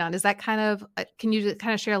what's going on? Is that kind of, can you just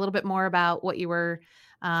kind of share a little bit more about what you were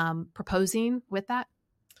proposing with that?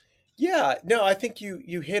 yeah. No, I think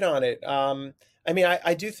you hit on it. I mean,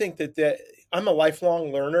 I do think that I'm a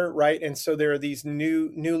lifelong learner, right? And so there are these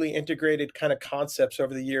newly integrated kind of concepts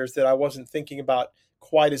over the years that I wasn't thinking about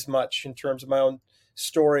quite as much, in terms of my own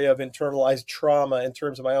story of internalized trauma, in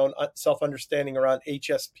terms of my own self-understanding around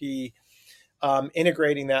HSP,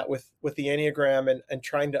 integrating that with the Enneagram, and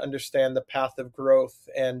trying to understand the path of growth.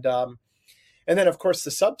 And then, of course, the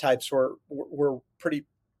subtypes were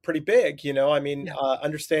pretty big. I mean, Yeah.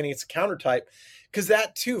 understanding it's a counter type, because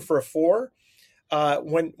that too, for a 4,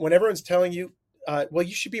 when everyone's telling you, well,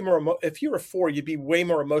 you should be more if you're a 4, you'd be way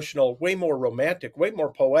more emotional, way more romantic, way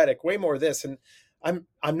more poetic, way more this, and I'm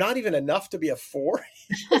not even enough to be a 4.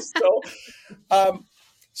 So, um,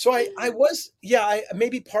 so I was, yeah,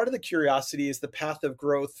 maybe part of the curiosity is the path of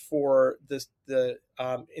growth for the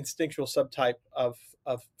instinctual subtype of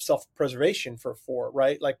self-preservation for 4,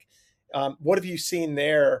 right? Like, what have you seen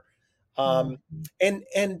there? Mhm.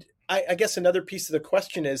 And I guess another piece of the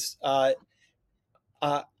question is, uh,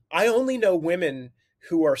 I only know women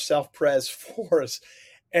who are self-pres 4s.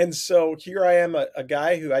 And so here I am, a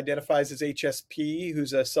guy who identifies as HSP,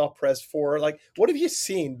 who's a self-pres 4. Like, what have you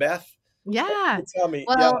seen, Beth? Yeah. Tell me.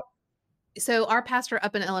 Yeah. Well, so our pastor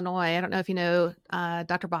up in Illinois, I don't know if you know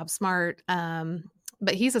Dr. Bob Smart,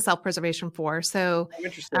 but he's a self-preservation 4. So,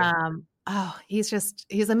 Oh, interesting.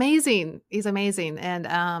 he's amazing. He's amazing. And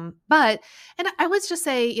I would just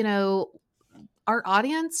say, our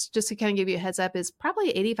audience, just to kind of give you a heads up, is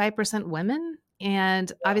probably 85% women. And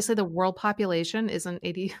Yeah. obviously the world population isn't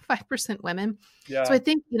 85% women. So Yeah. I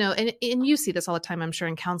think, and you see this all the time, I'm sure,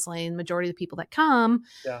 in counseling. Majority of the people that come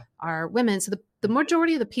Yeah. are women. So the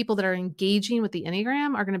majority of the people that are engaging with the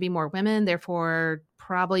Enneagram are going to be more women. Therefore,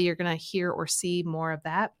 probably you're going to hear or see more of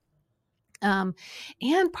that. And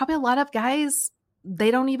probably a lot of guys, they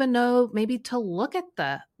don't even know maybe to look at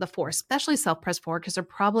the 4, especially self-pres 4, because they're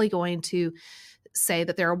probably going to say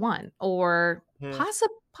that they're a 1, or Mhm.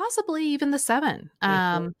 possibly even the 7.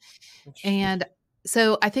 Mhm. Interesting. And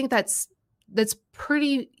so I think that's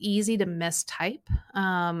pretty easy to mistype.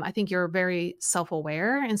 I think you're very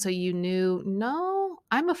self-aware, and so you knew, no,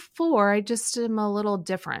 I'm a 4. I just am a little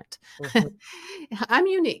different. Mhm. I'm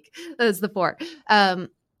unique as the 4.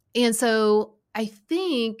 And so I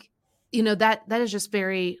think, that is just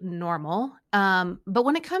very normal. But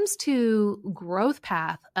when it comes to growth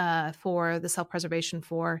path for the self-preservation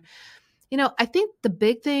 4, I think the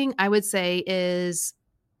big thing I would say is,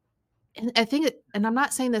 and I think, and I'm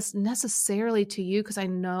not saying this necessarily to you, because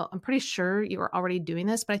I'm pretty sure you are already doing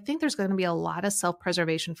this, but I think there's going to be a lot of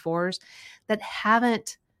self-preservation 4s that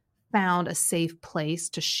haven't found a safe place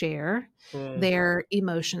to share their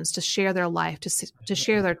emotions, to share their life, to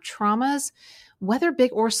share their traumas, whether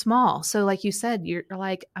big or small. So like you said, you're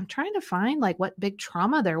like, I'm trying to find like what big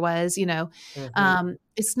trauma there was,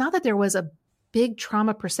 it's not that there was a big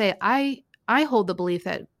trauma per se. I hold the belief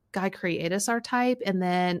that God created us our type, and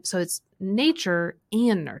then so it's nature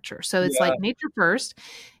and nurture. So it's like nature first,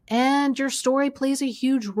 and your story plays a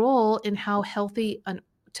huge role in how healthy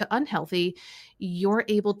to unhealthy you're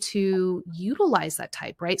able to utilize that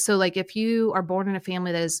type, right? So like if you are born in a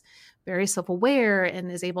family that is very self-aware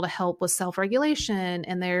and is able to help with self-regulation,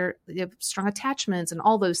 and they have strong attachments and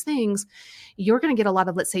all those things, you're going to get a lot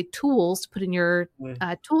of, let's say, tools to put in your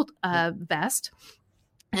tool vest.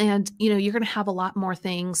 And, you're going to have a lot more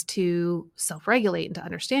things to self-regulate and to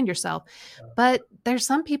understand yourself. But there's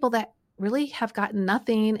some people that really have gotten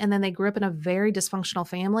nothing, and then they grew up in a very dysfunctional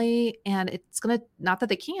family, and it's going to, not that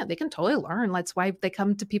they can totally learn. That's why they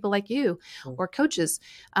come to people like you or coaches.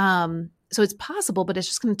 So it's possible, but it's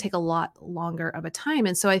just going to take a lot longer of a time.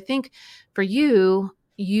 And so I think for you,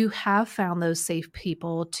 you have found those safe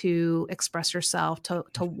people to express yourself, to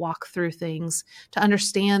walk through things, to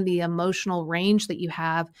understand the emotional range that you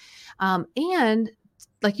have. And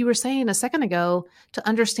like you were saying a second ago, to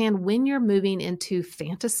understand when you're moving into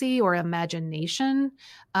fantasy or imagination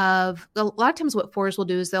of, a lot of times what fours will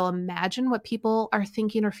do is they'll imagine what people are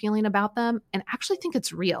thinking or feeling about them and actually think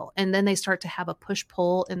it's real. And then they start to have a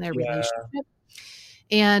push-pull in their relationship.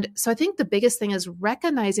 And so I think the biggest thing is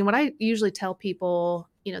recognizing what I usually tell people,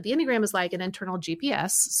 the Enneagram is like an internal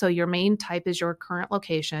GPS. So your main type is your current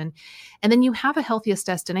location, and then you have a healthiest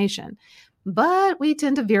destination. But we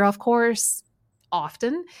tend to veer off course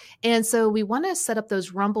often. And so we want to set up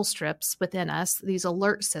those rumble strips within us, these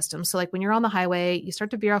alert systems. So like when you're on the highway, you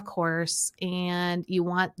start to veer off course, and you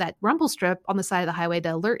want that rumble strip on the side of the highway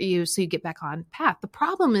to alert you so you get back on path. The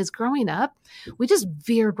problem is, growing up, we just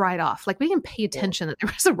veered right off. Like we didn't pay attention that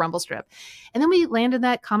there was a rumble strip. And then we land in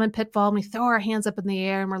that common pitfall, and we throw our hands up in the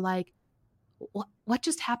air and we're like, what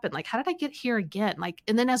just happened? Like, how did I get here again? Like,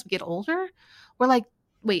 and then as we get older, we're like,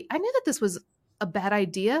 wait, I knew that this was a bad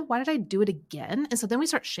idea. Why did I do it again? And so then we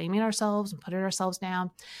start shaming ourselves and putting ourselves down.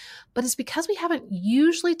 But it's because we haven't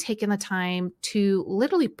usually taken the time to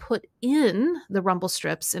literally put in the rumble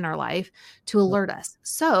strips in our life to alert us.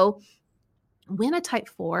 So when a type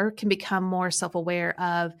 4 can become more self-aware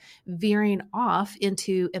of veering off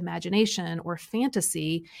into imagination or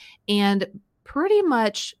fantasy and pretty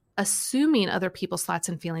much assuming other people's thoughts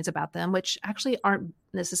and feelings about them, which actually aren't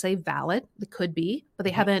necessarily valid. They could be, but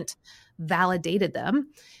they haven't validated them.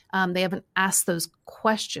 They haven't asked those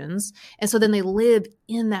questions. And so then they live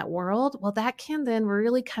in that world. Well, that can then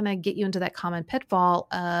really kind of get you into that common pitfall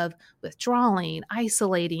of withdrawing,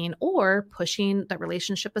 isolating, or pushing that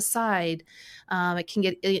relationship aside. It can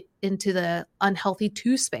get into the unhealthy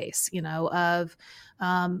 2 space, of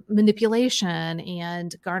manipulation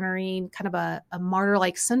and garnering kind of a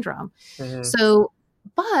martyr-like syndrome. So,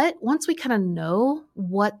 but once we kind of know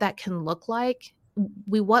what that can look like,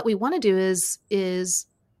 what we want to do is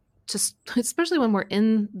just, especially when we're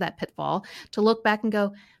in that pitfall, to look back and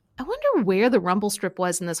go, I wonder where the rumble strip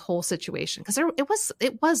was in this whole situation. Because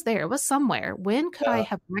it was somewhere. When could I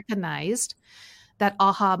have recognized that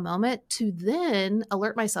aha moment to then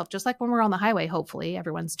alert myself? Just like when we're on the highway, hopefully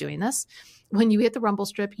everyone's doing this. When you hit the rumble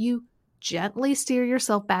strip, you gently steer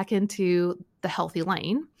yourself back into the healthy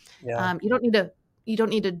lane. You don't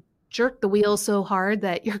need to jerk the wheel so hard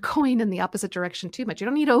that you're going in the opposite direction too much. You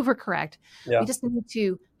don't need to overcorrect. We just need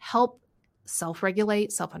to help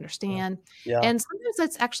self-regulate, self-understand. And sometimes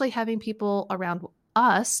that's actually having people around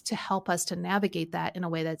us to help us to navigate that in a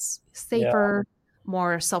way that's safer,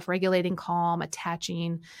 more self-regulating, calm,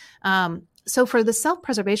 attaching. So for the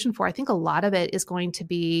self-preservation I think a lot of it is going to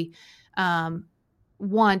be,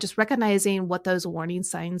 one, just recognizing what those warning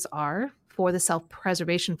signs are for the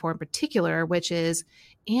self-preservation in particular, which is,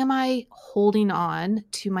 am I holding on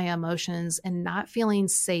to my emotions and not feeling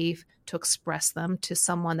safe to express them to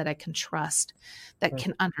someone that I can trust, that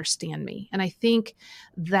can understand me? And I think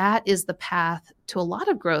that is the path to a lot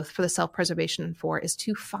of growth for the self-preservation is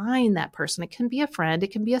to find that person. It can be a friend,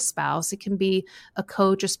 it can be a spouse, it can be a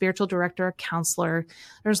coach, a spiritual director, a counselor.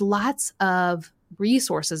 There's lots of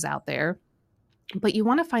resources out there. But you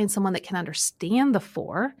want to find someone that can understand the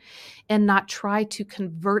 4 and not try to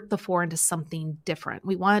convert the 4 into something different.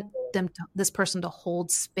 We want this person to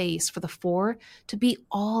hold space for the 4 to be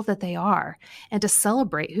all that they are and to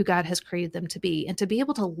celebrate who God has created them to be and to be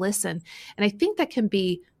able to listen. And I think that can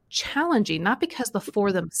be challenging, not because the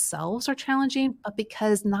 4 themselves are challenging, but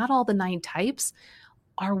because not all the 9 types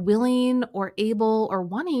are willing or able or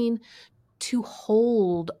wanting to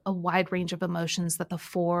hold a wide range of emotions that the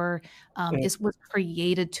 4 was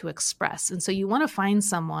created to express. And so you want to find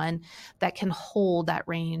someone that can hold that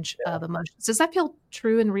range of emotions. Does that feel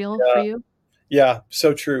true and real for you? Yeah,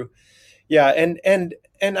 so true. Yeah, and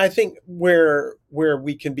I think where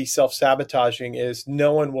we can be self-sabotaging is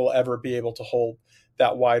no one will ever be able to hold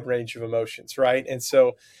that wide range of emotions, right? And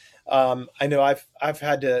so I know I've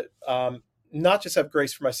had to not just have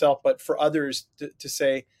grace for myself, but for others to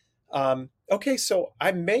say, okay, so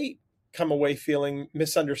I may come away feeling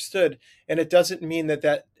misunderstood, and it doesn't mean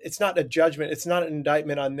that it's not a judgment, it's not an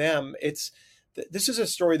indictment on them. This is a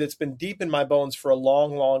story that's been deep in my bones for a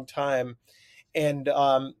long, long time, and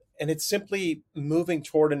it's simply moving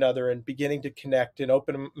toward another and beginning to connect and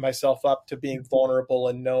open myself up to being vulnerable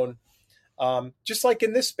and known. Just like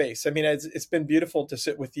in this space, I mean, it's been beautiful to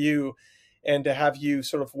sit with you and to have you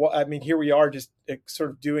sort of, I mean, here we are just sort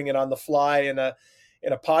of doing it on the fly in a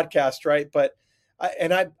podcast, right? But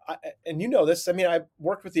and you know this, I mean, I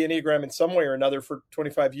worked with the Enneagram in some way or another for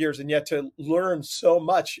 25 years, and yet to learn so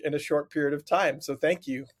much in a short period of time. So thank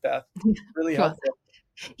you, Beth. Really Cool. helpful.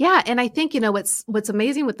 Yeah. And I think, what's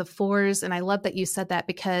amazing with the 4s, and I love that you said that,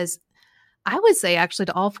 because I would say actually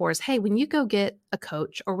to all 4s, hey, when you go get a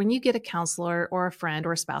coach or when you get a counselor or a friend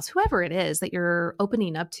or a spouse, whoever it is that you're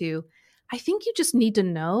opening up to, I think you just need to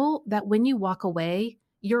know that when you walk away,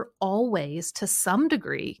 you're always to some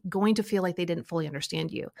degree going to feel like they didn't fully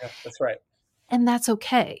understand you. Yeah, that's right. And that's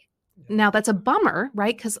okay. Now that's a bummer,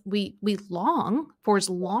 right? Because we long, 4s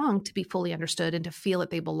long to be fully understood and to feel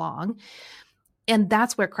that they belong. And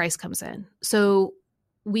that's where Christ comes in. So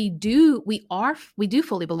we do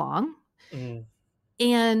fully belong. Mm.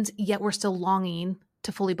 And yet we're still longing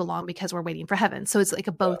to fully belong because we're waiting for heaven. So it's like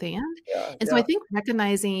a both and. And so I think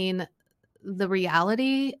recognizing the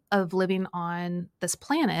reality of living on this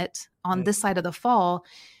planet, on this side of the fall,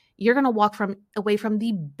 you're going to walk away from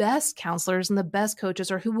the best counselors and the best coaches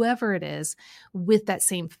or whoever it is with that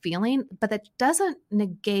same feeling, but that doesn't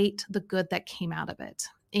negate the good that came out of it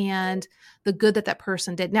and the good that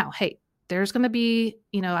person did. Now, hey, there's going to be,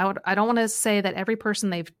 I don't want to say that every person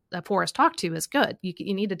they've 4 has talked to is good.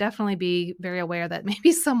 You need to definitely be very aware that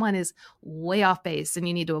maybe someone is way off base and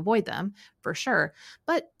you need to avoid them for sure.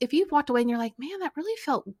 But if you've walked away and you're like, man, that really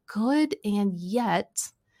felt good, and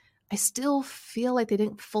yet I still feel like they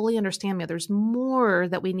didn't fully understand me, or there's more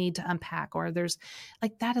that we need to unpack, or there's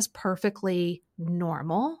like, that is perfectly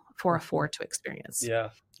normal for a 4 to experience.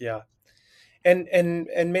 Yeah. Yeah. And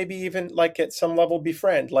maybe even like at some level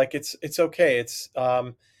befriend, like it's okay. It's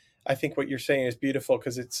I think what you're saying is beautiful,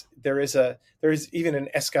 because there is even an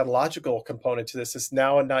eschatological component to this. This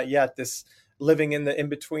now and not yet, this living in the in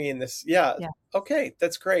between, this okay,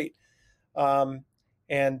 that's great. But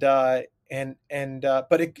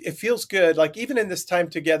it feels good, like even in this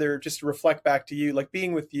time together, just to reflect back to you, like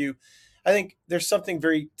being with you, I think there's something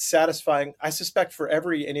very satisfying, I suspect, for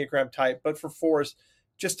every Enneagram type, but for 4s,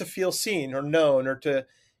 just to feel seen or known, or to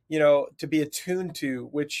be attuned to,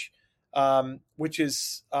 which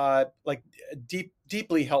is like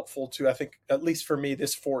deeply helpful to, I think, at least for me,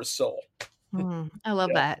 this 4 soul. I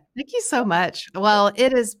love that. Thank you so much. Well,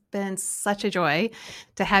 it has been such a joy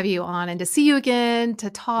to have you on and to see you again,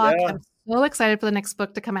 to talk. Yeah. I'm so excited for the next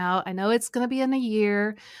book to come out. I know it's going to be in a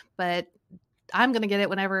year, but I'm going to get it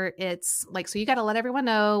whenever it's like, so you got to let everyone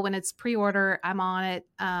know when it's pre-order. I'm on it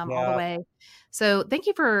all the way. So thank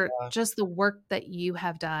you for just the work that you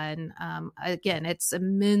have done. Again, it's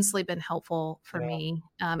immensely been helpful for me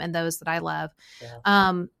and those that I love.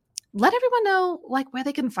 Let everyone know like where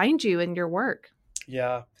they can find you and your work.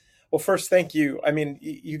 Yeah. Well, first, thank you. I mean,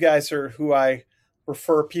 you guys are who I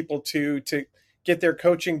refer people to get their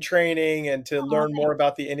coaching training and to learn more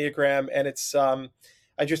about the Enneagram. And it's, I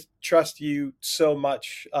just trust you so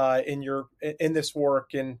much in this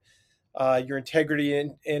work, and your integrity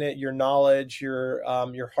in it, your knowledge,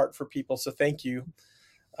 your heart for people. So thank you.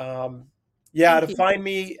 Find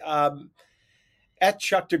me at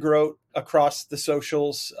Chuck DeGroat across the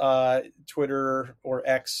socials, Twitter or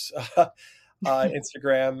X,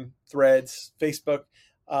 Instagram, Threads, Facebook.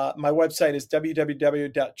 My website is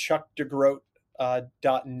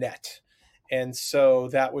www.chuckdegroat.net. And so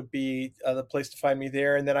that would be the place to find me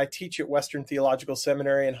there. And then I teach at Western Theological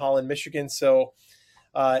Seminary in Holland, Michigan. So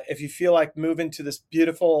if you feel like moving to this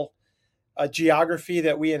beautiful geography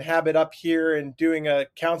that we inhabit up here and doing a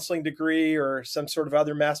counseling degree or some sort of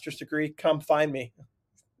other master's degree, come find me.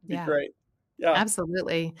 It'd be great. Yeah,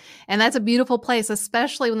 absolutely. And that's a beautiful place,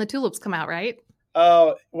 especially when the tulips come out, right?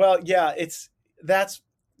 Oh, well, yeah,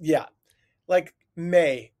 like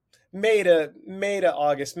May to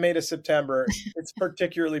August, May to September. It's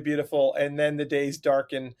particularly beautiful. And then the days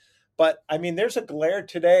darken, But I mean, there's a glare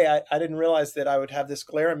today. I didn't realize that I would have this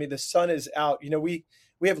glare. I mean, the sun is out. We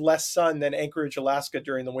have less sun than Anchorage, Alaska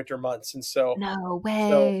during the winter months. And No so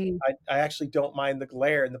way. I actually don't mind the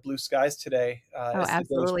glare and the blue skies today Oh, as the days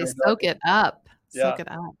absolutely. turn Soak darker. it up. Yeah. Soak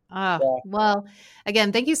it up. Ah, Yeah. well,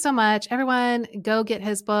 again, thank you so much. Everyone, go get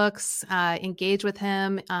his books, engage with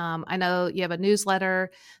him. I know you have a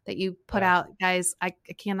newsletter that you put Yeah. out. Guys, I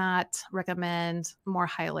cannot recommend more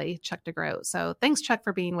highly Chuck DeGroat. So thanks, Chuck,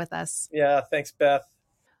 for being with us. Yeah. Thanks, Beth.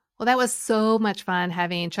 Well, that was so much fun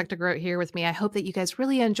having Chuck DeGroat here with me. I hope that you guys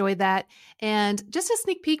really enjoyed that. And just a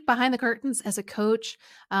sneak peek behind the curtains as a coach,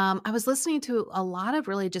 I was listening to a lot of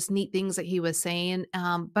really just neat things that he was saying.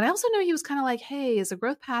 But I also know he was kind of like, hey, is a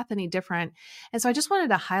growth path any different? And so I just wanted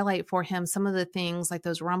to highlight for him some of the things like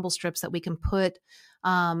those rumble strips that we can put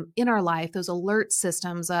in our life, those alert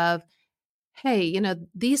systems of, hey,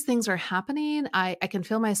 these things are happening. I can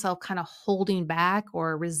feel myself kind of holding back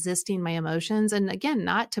or resisting my emotions. And again,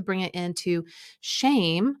 not to bring it into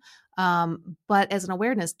shame, but as an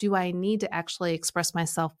awareness, do I need to actually express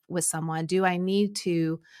myself with someone? Do I need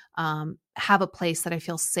to have a place that I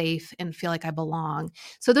feel safe and feel like I belong?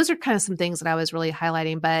 So those are kind of some things that I was really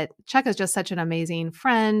highlighting. But Chuck is just such an amazing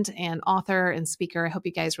friend and author and speaker. I hope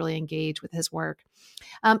you guys really engage with his work.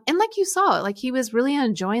 And like you saw, like he was really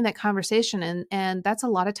enjoying that conversation. And that's a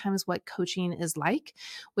lot of times what coaching is like,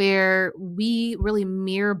 where we really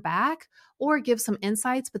mirror back or give some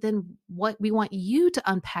insights, but then what we want you to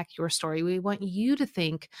unpack your story. We want you to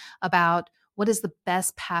think about what is the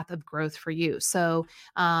best path of growth for you. So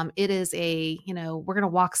it is we're going to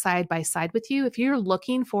walk side by side with you. If you're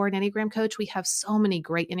looking for an Enneagram coach, we have so many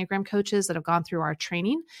great Enneagram coaches that have gone through our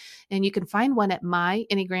training, and you can find one at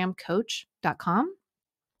myenneagramcoach.com.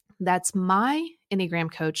 That's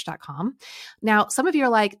myenneagramcoach.com. Now, some of you are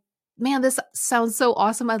like, man, this sounds so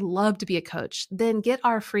awesome. I'd love to be a coach. Then get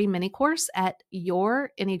our free mini course at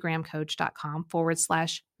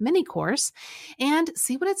yourenneagramcoach.com/mini course and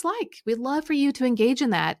see what it's like. We'd love for you to engage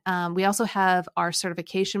in that. We also have our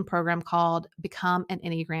certification program called Become an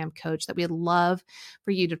Enneagram Coach that we'd love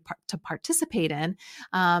for you to participate in.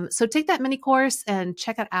 So take that mini course and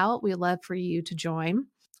check it out. We'd love for you to join.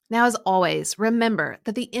 Now, as always, remember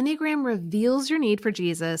that the Enneagram reveals your need for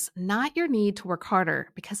Jesus, not your need to work harder,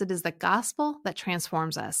 because it is the gospel that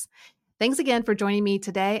transforms us. Thanks again for joining me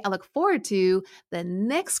today. I look forward to the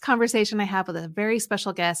next conversation I have with a very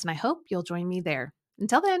special guest, and I hope you'll join me there.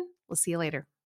 Until then, we'll see you later.